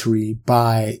documentary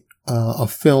by a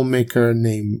filmmaker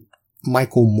named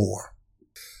Michael Moore.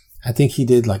 I think he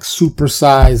did like Super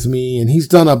Size Me, and he's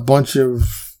done a bunch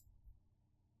of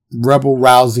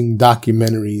rebel-rousing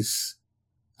documentaries.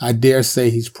 I dare say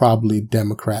he's probably a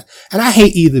Democrat. And I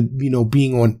hate either,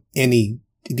 being on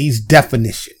these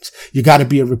definitions. You gotta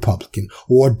be a Republican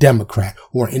or a Democrat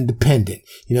or independent.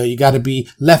 You gotta be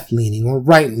left-leaning or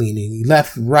right-leaning,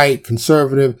 left, right,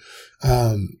 conservative,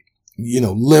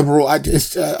 liberal.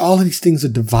 All of these things are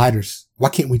dividers. Why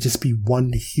can't we just be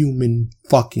one human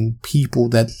fucking people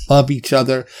that love each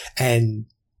other and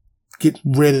get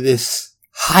rid of this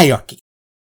hierarchy?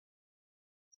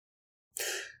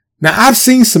 Now, I've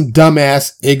seen some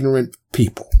dumbass, ignorant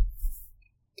people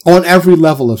on every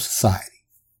level of society.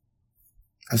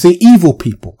 I've seen evil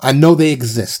people. I know they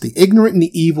exist. The ignorant and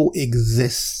the evil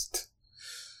exist.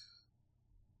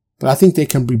 But I think they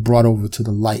can be brought over to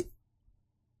the light.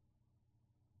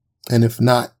 And if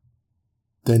not,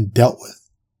 then dealt with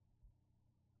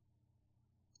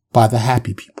by the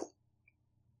happy people.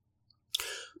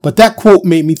 But that quote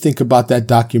made me think about that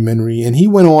documentary, and he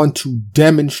went on to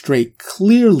demonstrate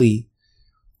clearly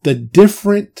the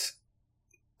different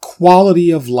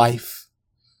quality of life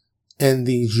in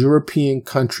these European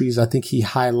countries. I think he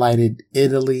highlighted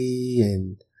Italy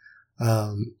and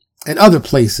other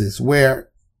places where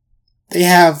they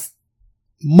have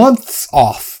months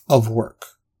off of work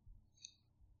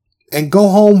and go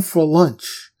home for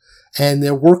lunch, and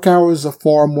their work hours are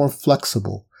far more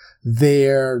flexible.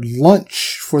 Their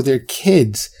lunch for their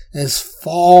kids is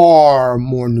far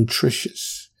more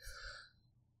nutritious.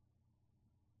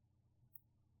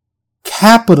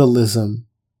 Capitalism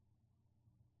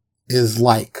is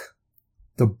like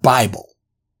the Bible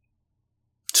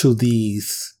to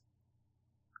these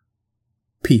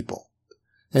people.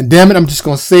 And damn it, I'm just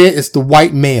going to say it. It's the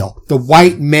white male. The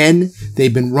white men,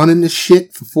 they've been running this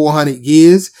shit for 400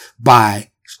 years by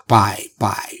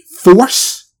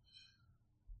force.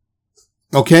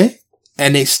 Okay?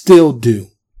 And they still do.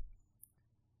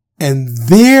 And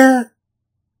their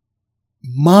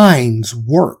minds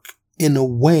work in a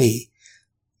way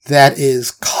that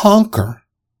is conquer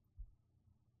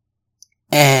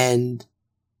and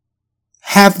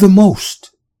have the most.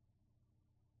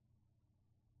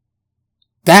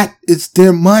 That is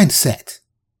their mindset.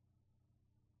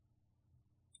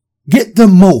 Get the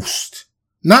most.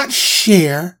 Not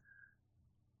share.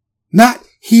 Not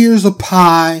here's a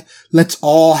pie, let's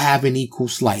all have an equal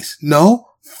slice. No,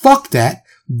 fuck that.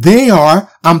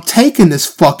 I'm taking this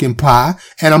fucking pie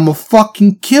and I'm gonna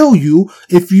fucking kill you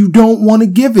if you don't want to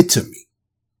give it to me.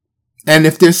 And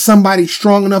if there's somebody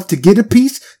strong enough to get a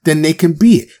piece, then they can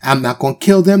be it. I'm not gonna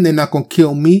kill them, they're not gonna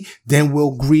kill me, then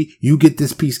we'll agree, you get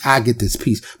this piece, I get this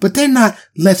piece. But they're not,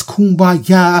 let's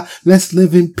kumbaya, let's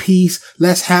live in peace,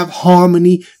 let's have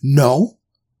harmony. No.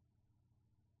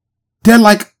 They're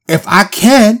like, if I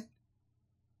can,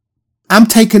 I'm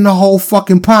taking the whole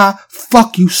fucking pie.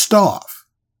 Fuck you, starve.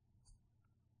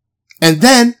 And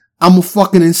then I'm gonna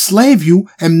fucking enslave you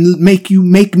and make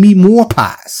me more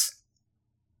pies.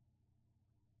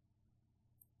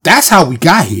 That's how we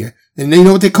got here. And you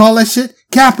know what they call that shit?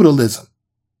 Capitalism.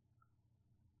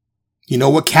 You know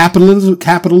what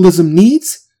capitalism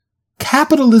needs?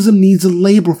 Capitalism needs a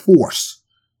labor force.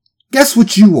 Guess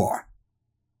what you are?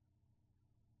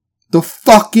 The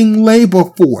fucking labor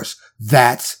force.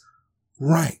 That's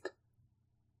right.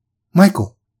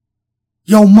 Michael.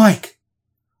 Yo, Mike.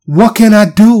 What can I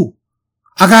do?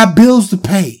 I got bills to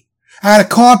pay. I got a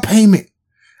car payment.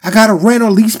 I got a rent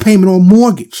or lease payment or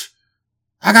mortgage.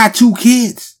 I got 2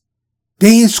 kids.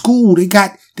 They in school. They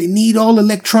need all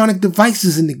electronic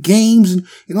devices and the games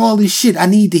and all this shit. I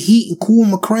need to heat and cool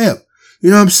my crib. You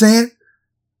know what I'm saying?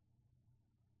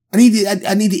 I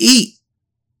need to eat.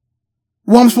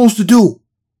 What am I supposed to do?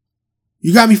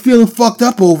 You got me feeling fucked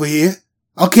up over here.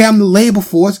 Okay, I'm the labor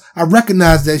force. I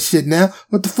recognize that shit now.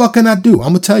 What the fuck can I do? I'm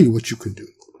gonna tell you what you can do.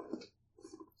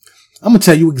 I'm gonna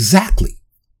tell you exactly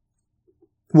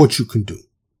what you can do.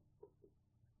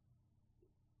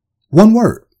 One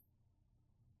word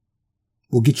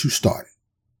will get you started.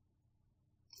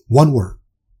 One word.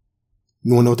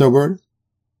 You wanna know what that word is?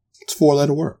 It's a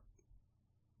 4-letter word.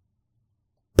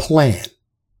 Plan.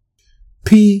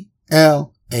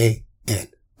 P-L-A-N.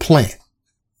 Plan.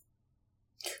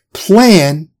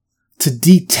 Plan to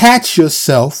detach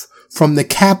yourself from the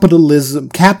capitalism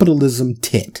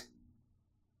tit.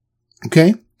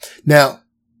 Okay? Now,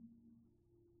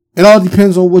 it all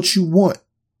depends on what you want.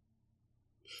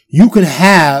 You can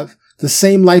have the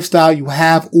same lifestyle you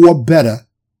have or better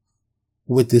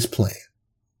with this plan.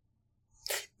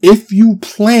 If you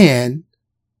plan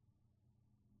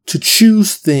to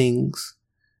choose things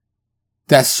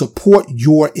that support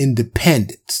your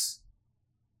independence,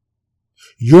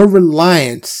 your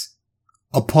reliance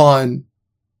upon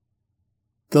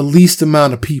the least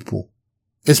amount of people,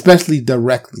 especially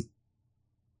directly.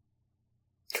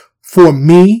 For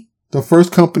me, the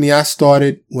first company I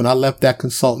started when I left that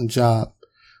consultant job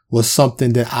was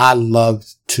something that I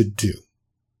loved to do.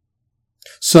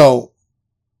 So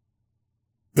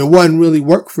it wasn't really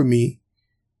work for me.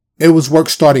 It was work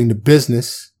starting the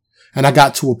business. And I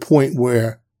got to a point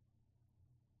where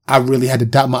I really had to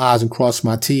dot my I's and cross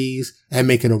my T's and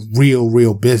make it a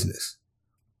real business.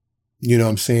 You know what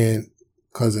I'm saying?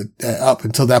 Cause up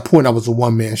until that point, I was a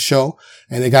one-man show,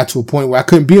 and it got to a point where I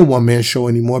couldn't be a one-man show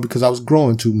anymore because I was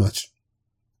growing too much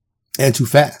and too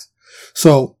fast.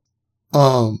 So,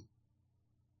 find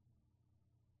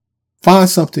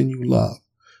something you love.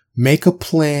 Make a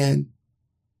plan,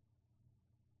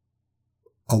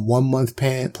 a 1 month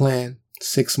plan,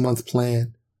 6 month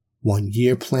plan, 1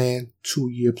 year plan, 2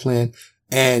 year plan.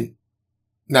 And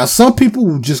now some people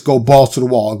will just go balls to the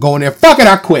wall and go in there, fuck it,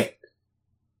 I quit.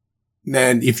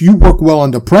 And if you work well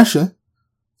under pressure,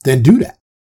 then do that.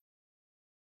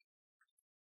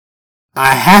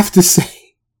 I have to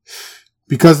say,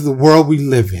 because of the world we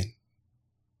live in,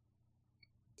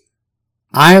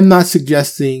 I am not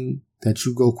suggesting that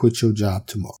you go quit your job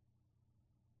tomorrow.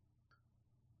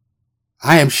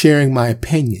 I am sharing my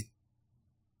opinion.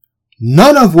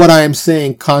 None of what I am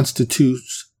saying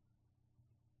constitutes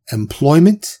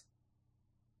employment,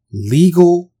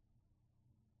 legal,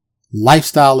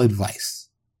 lifestyle advice.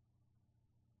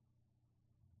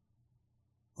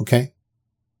 Okay?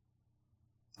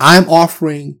 I'm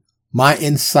offering my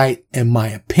insight and my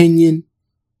opinion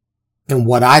and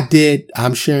what I did.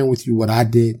 I'm sharing with you what I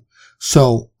did.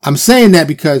 So I'm saying that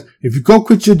because if you go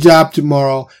quit your job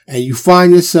tomorrow and you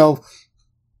find yourself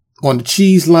on the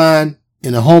cheese line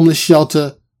in a homeless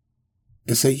shelter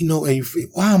and say, you know, and you feel,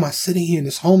 why am I sitting here in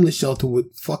this homeless shelter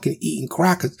with fucking eating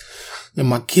crackers and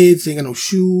my kids ain't got no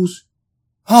shoes?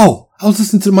 Oh, I was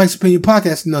listening to the Mike's Opinion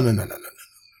podcast.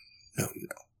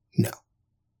 No.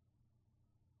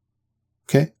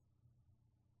 Okay?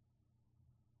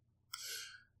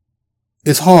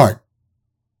 It's hard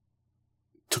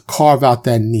to carve out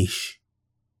that niche.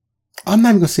 I'm not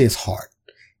even going to say it's hard.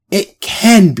 It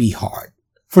can be hard.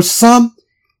 For some,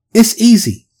 it's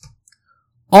easy.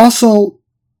 Also,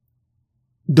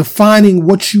 defining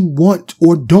what you want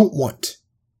or don't want.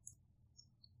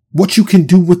 What you can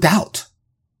do without.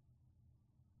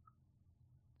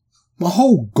 My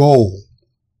whole goal,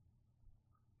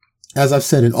 as I've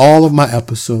said in all of my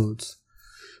episodes,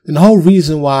 and the whole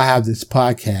reason why I have this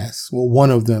podcast, well,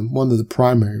 one of the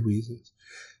primary reasons,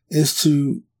 is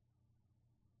to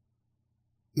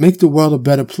make the world a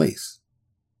better place.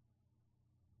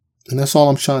 And that's all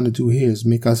I'm trying to do here, is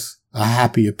make us a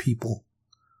happier people.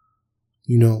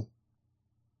 You know,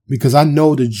 because I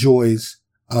know the joys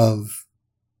of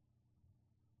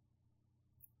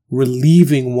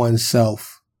relieving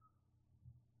oneself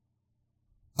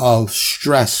of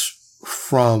stress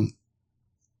from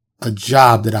a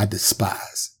job that I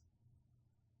despise.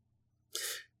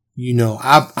 You know,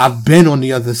 I've been on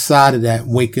the other side of that,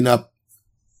 waking up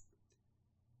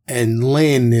and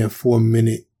laying there for a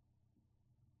minute,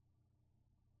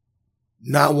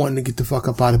 not wanting to get the fuck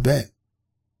up out of bed.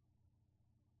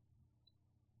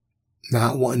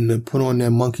 Not wanting to put on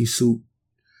that monkey suit,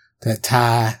 that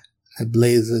tie, that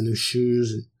blazer and the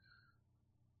shoes, and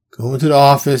go into the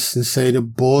office and say the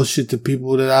bullshit to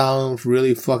people that I don't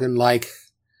really fucking like,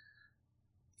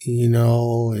 you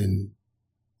know, and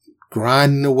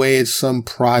grinding away at some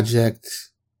project.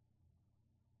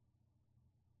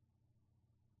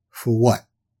 For what?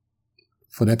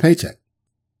 For that paycheck.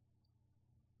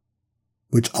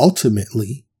 Which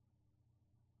ultimately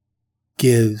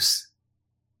gives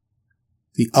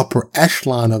the upper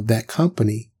echelon of that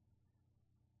company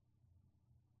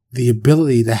the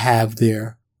ability to have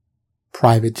their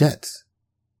private jets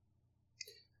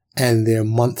and their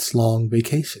months-long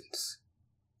vacations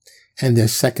and their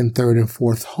second, third, and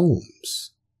fourth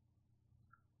homes.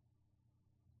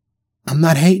 I'm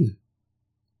not hating.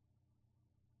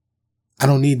 I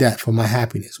don't need that for my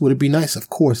happiness. Would it be nice? Of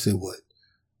course it would.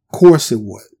 Of course it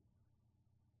would.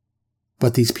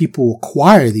 But these people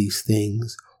acquire these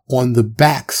things on the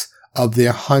backs of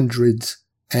their hundreds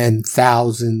and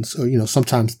thousands, or,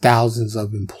 sometimes thousands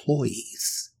of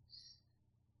employees.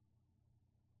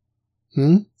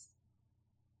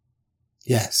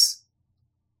 Yes.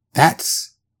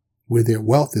 That's where their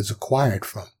wealth is acquired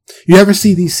from. You ever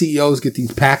see these CEOs get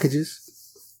these packages?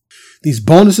 These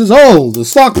bonuses? Oh, the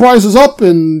stock price is up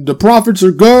and the profits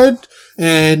are good,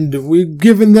 and we've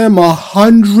given them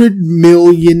 $100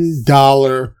 million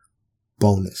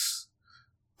bonus.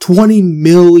 $20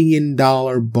 million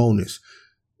bonus.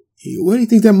 Where do you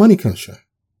think that money comes from?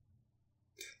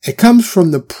 It comes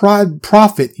from the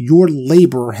profit your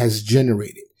labor has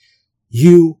generated.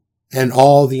 You and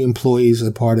all the employees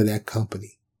are part of that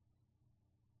company.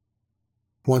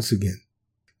 Once again,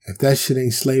 if that shit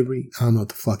ain't slavery, I don't know what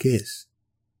the fuck is.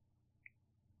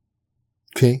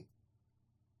 Okay?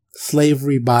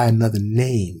 Slavery by another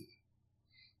name.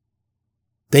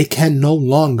 They can no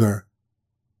longer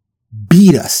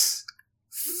beat us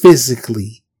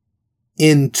physically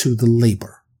into the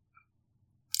labor.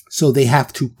 So they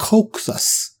have to coax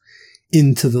us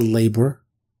into the labor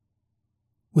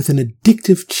with an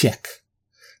addictive check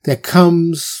that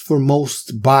comes for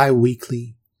most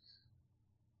bi-weekly,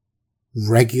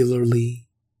 regularly,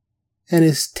 and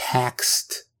is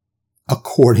taxed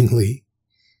accordingly.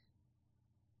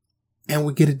 And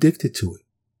we get addicted to it.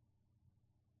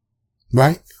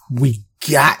 Right? We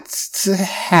got to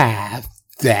have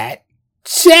that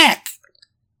check.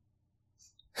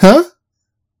 Huh?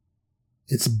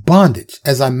 It's bondage,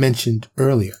 as I mentioned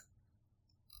earlier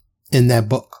in that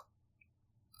book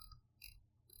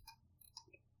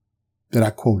that I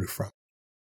quoted from.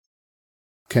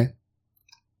 Okay?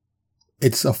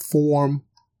 It's a form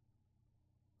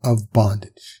of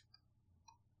bondage.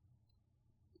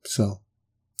 So,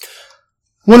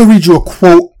 I want to read you a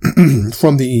quote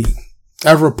from the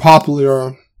ever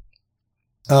popular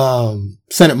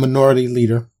Senate Minority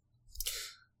Leader,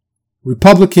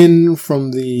 Republican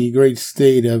from the great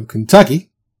state of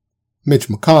Kentucky, Mitch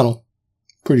McConnell.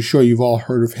 Pretty sure you've all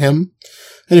heard of him.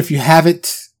 And if you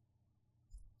haven't,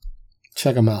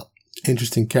 check him out.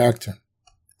 Interesting character,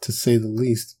 to say the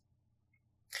least.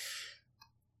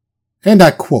 And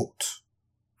I quote,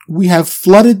 "We have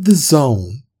flooded the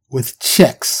zone with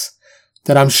checks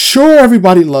that I'm sure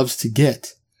everybody loves to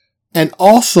get, and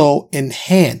also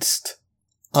enhanced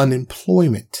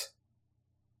unemployment.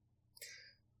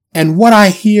 And what I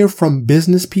hear from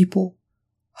business people,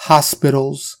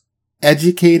 hospitals,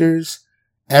 educators,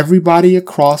 everybody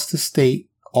across the state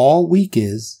all week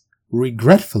is,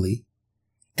 regretfully,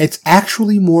 it's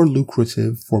actually more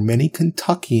lucrative for many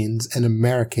Kentuckians and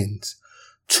Americans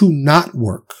to not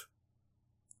work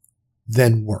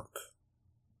than work."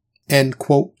 End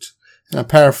quote. And I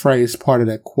paraphrase part of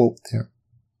that quote there.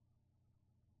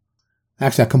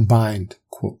 Actually, I combined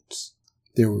quotes.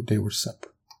 They were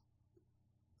separate.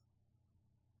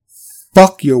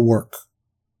 Fuck your work.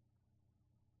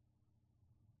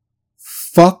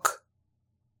 Fuck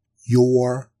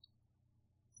your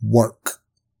work.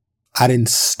 I didn't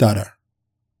stutter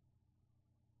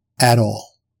at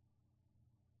all.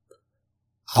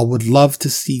 I would love to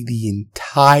see the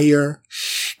entire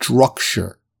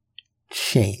structure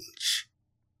change.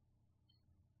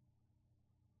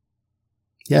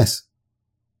 Yes.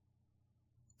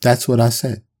 That's what I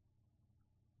said.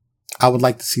 I would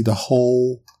like to see the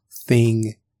whole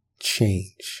thing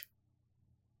change.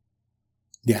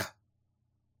 Yeah.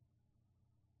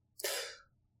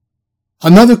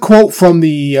 Another quote from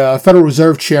the Federal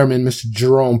Reserve Chairman, Mr.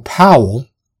 Jerome Powell,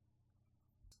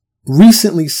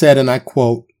 recently said, and I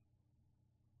quote,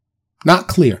 "Not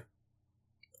clear."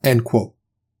 End quote.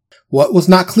 What was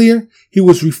not clear? He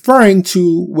was referring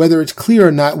to whether it's clear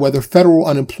or not whether federal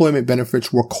unemployment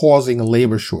benefits were causing a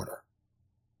labor shortage.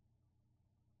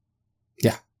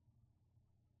 Yeah.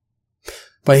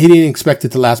 But he didn't expect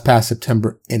it to last past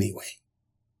September anyway.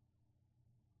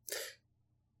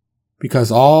 Because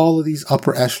all of these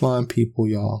upper echelon people,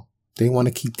 y'all, they want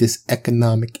to keep this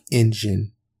economic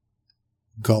engine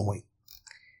going.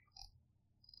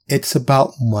 It's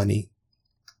about money.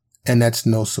 And that's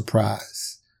no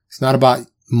surprise. It's not about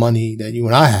money that you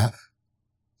and I have.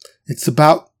 It's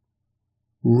about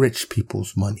rich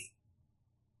people's money.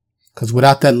 Because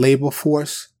without that labor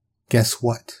force, guess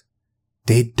what?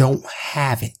 They don't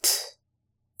have it.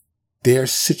 Their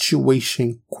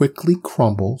situation quickly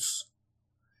crumbles.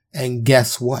 And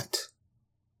guess what?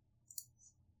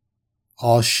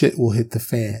 All shit will hit the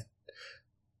fan.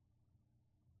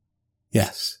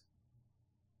 Yes.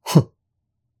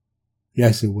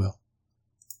 Yes, it will.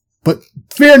 But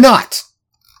fear not.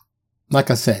 Like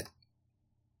I said,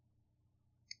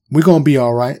 we're going to be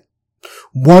all right.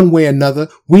 one way or another.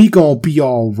 We gonna be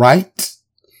all right.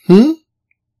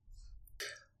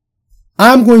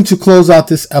 I'm going to close out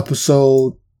this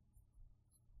episode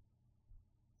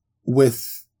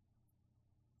with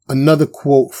another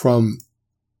quote from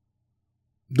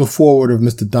the foreword of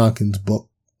Mr. Donkin's book.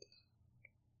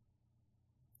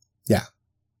 Yeah.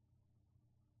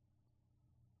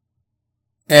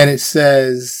 And it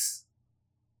says,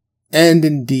 "And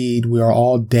indeed we are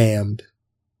all damned,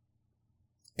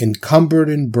 encumbered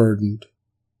and burdened,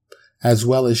 as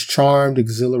well as charmed,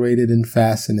 exhilarated, and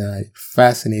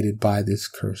fascinated by this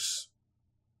curse."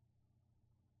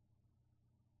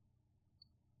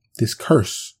 This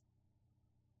curse.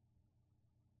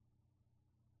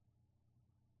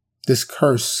 This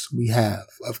curse we have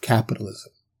of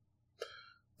capitalism.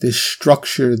 This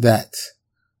structure that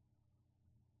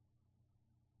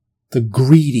the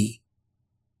greedy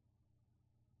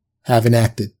have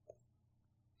enacted.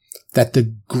 That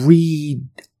the greed,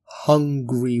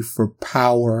 hungry for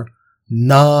power,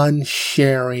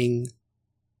 non-sharing,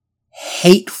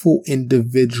 hateful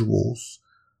individuals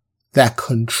that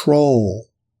control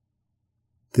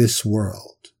this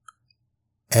world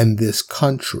and this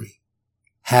country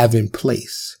have in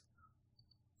place,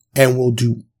 and will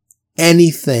do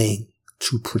anything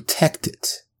to protect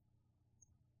it.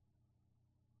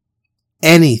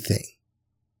 Anything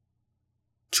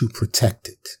to protect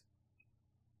it.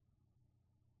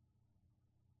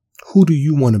 Who do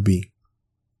you want to be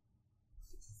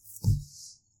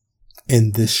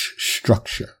in this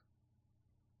structure?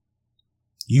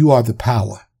 You are the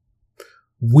power.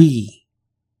 We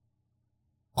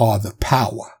are the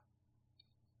power.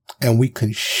 And we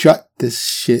can shut this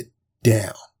shit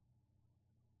down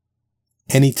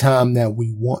anytime that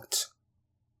we want.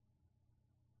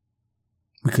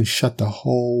 We can shut the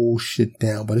whole shit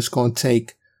down, but it's going to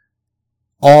take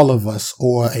all of us,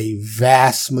 or a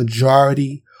vast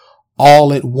majority,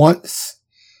 all at once,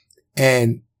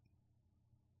 and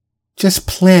just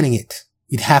planning it.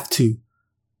 We'd have to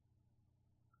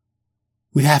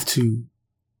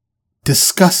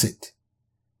discuss it.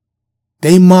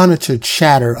 They monitor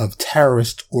chatter of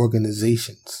terrorist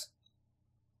organizations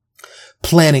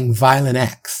planning violent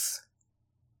acts.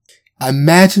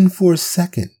 Imagine for a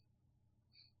second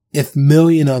if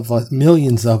millions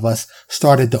of us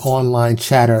started the online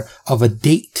chatter of a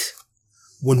date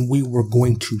when we were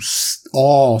going to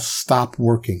all stop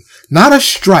working. Not a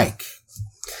strike,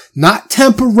 not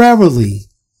temporarily,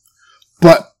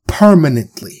 but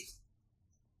permanently.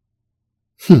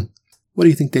 What do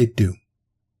you think they'd do?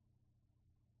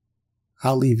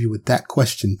 I'll leave you with that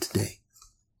question today.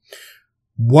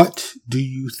 What do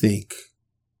you think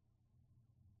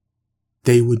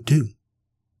they would do?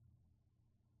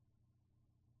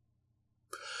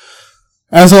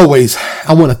 As always,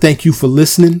 I want to thank you for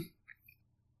listening.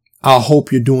 I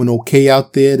hope you're doing okay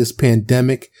out there, this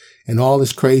pandemic and all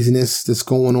this craziness that's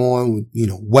going on with,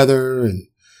 weather and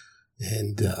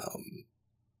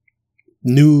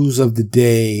news of the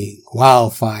day,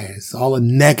 wildfires, all the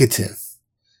negative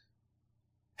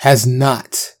has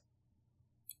not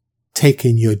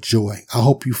taken your joy. I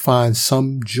hope you find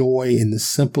some joy in the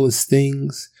simplest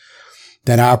things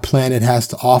that our planet has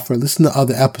to offer. Listen to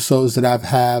other episodes that I've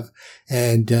have,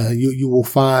 and you will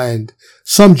find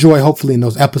some joy, hopefully, in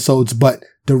those episodes, but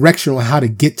direction on how to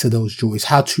get to those joys,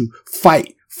 how to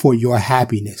fight for your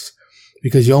happiness,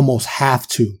 because you almost have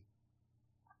to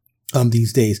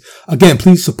these days. Again,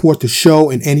 please support the show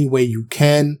in any way you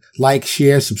can. Like,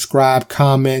 share, subscribe,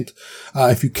 comment.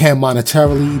 If you can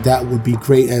monetarily, that would be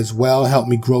great as well. Help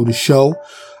me grow the show.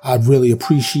 I'd really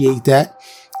appreciate that.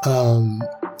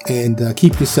 And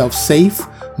keep yourself safe.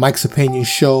 Mike's Opinion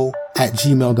Show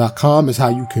 @gmail.com is how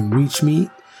you can reach me.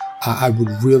 I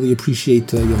would really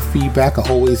appreciate your feedback. I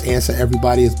always answer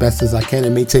everybody as best as I can. It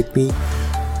may take me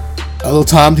a little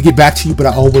time to get back to you, but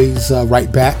I always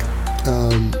write back.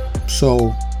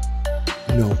 So,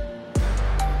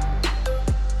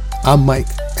 I'm Mike,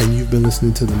 and you've been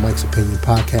listening to the Mike's Opinion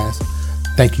Podcast.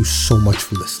 Thank you so much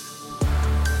for listening.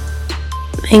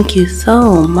 Thank you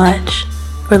so much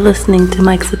for listening to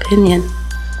Mike's Opinion.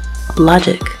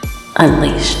 Logic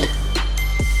Unleashed.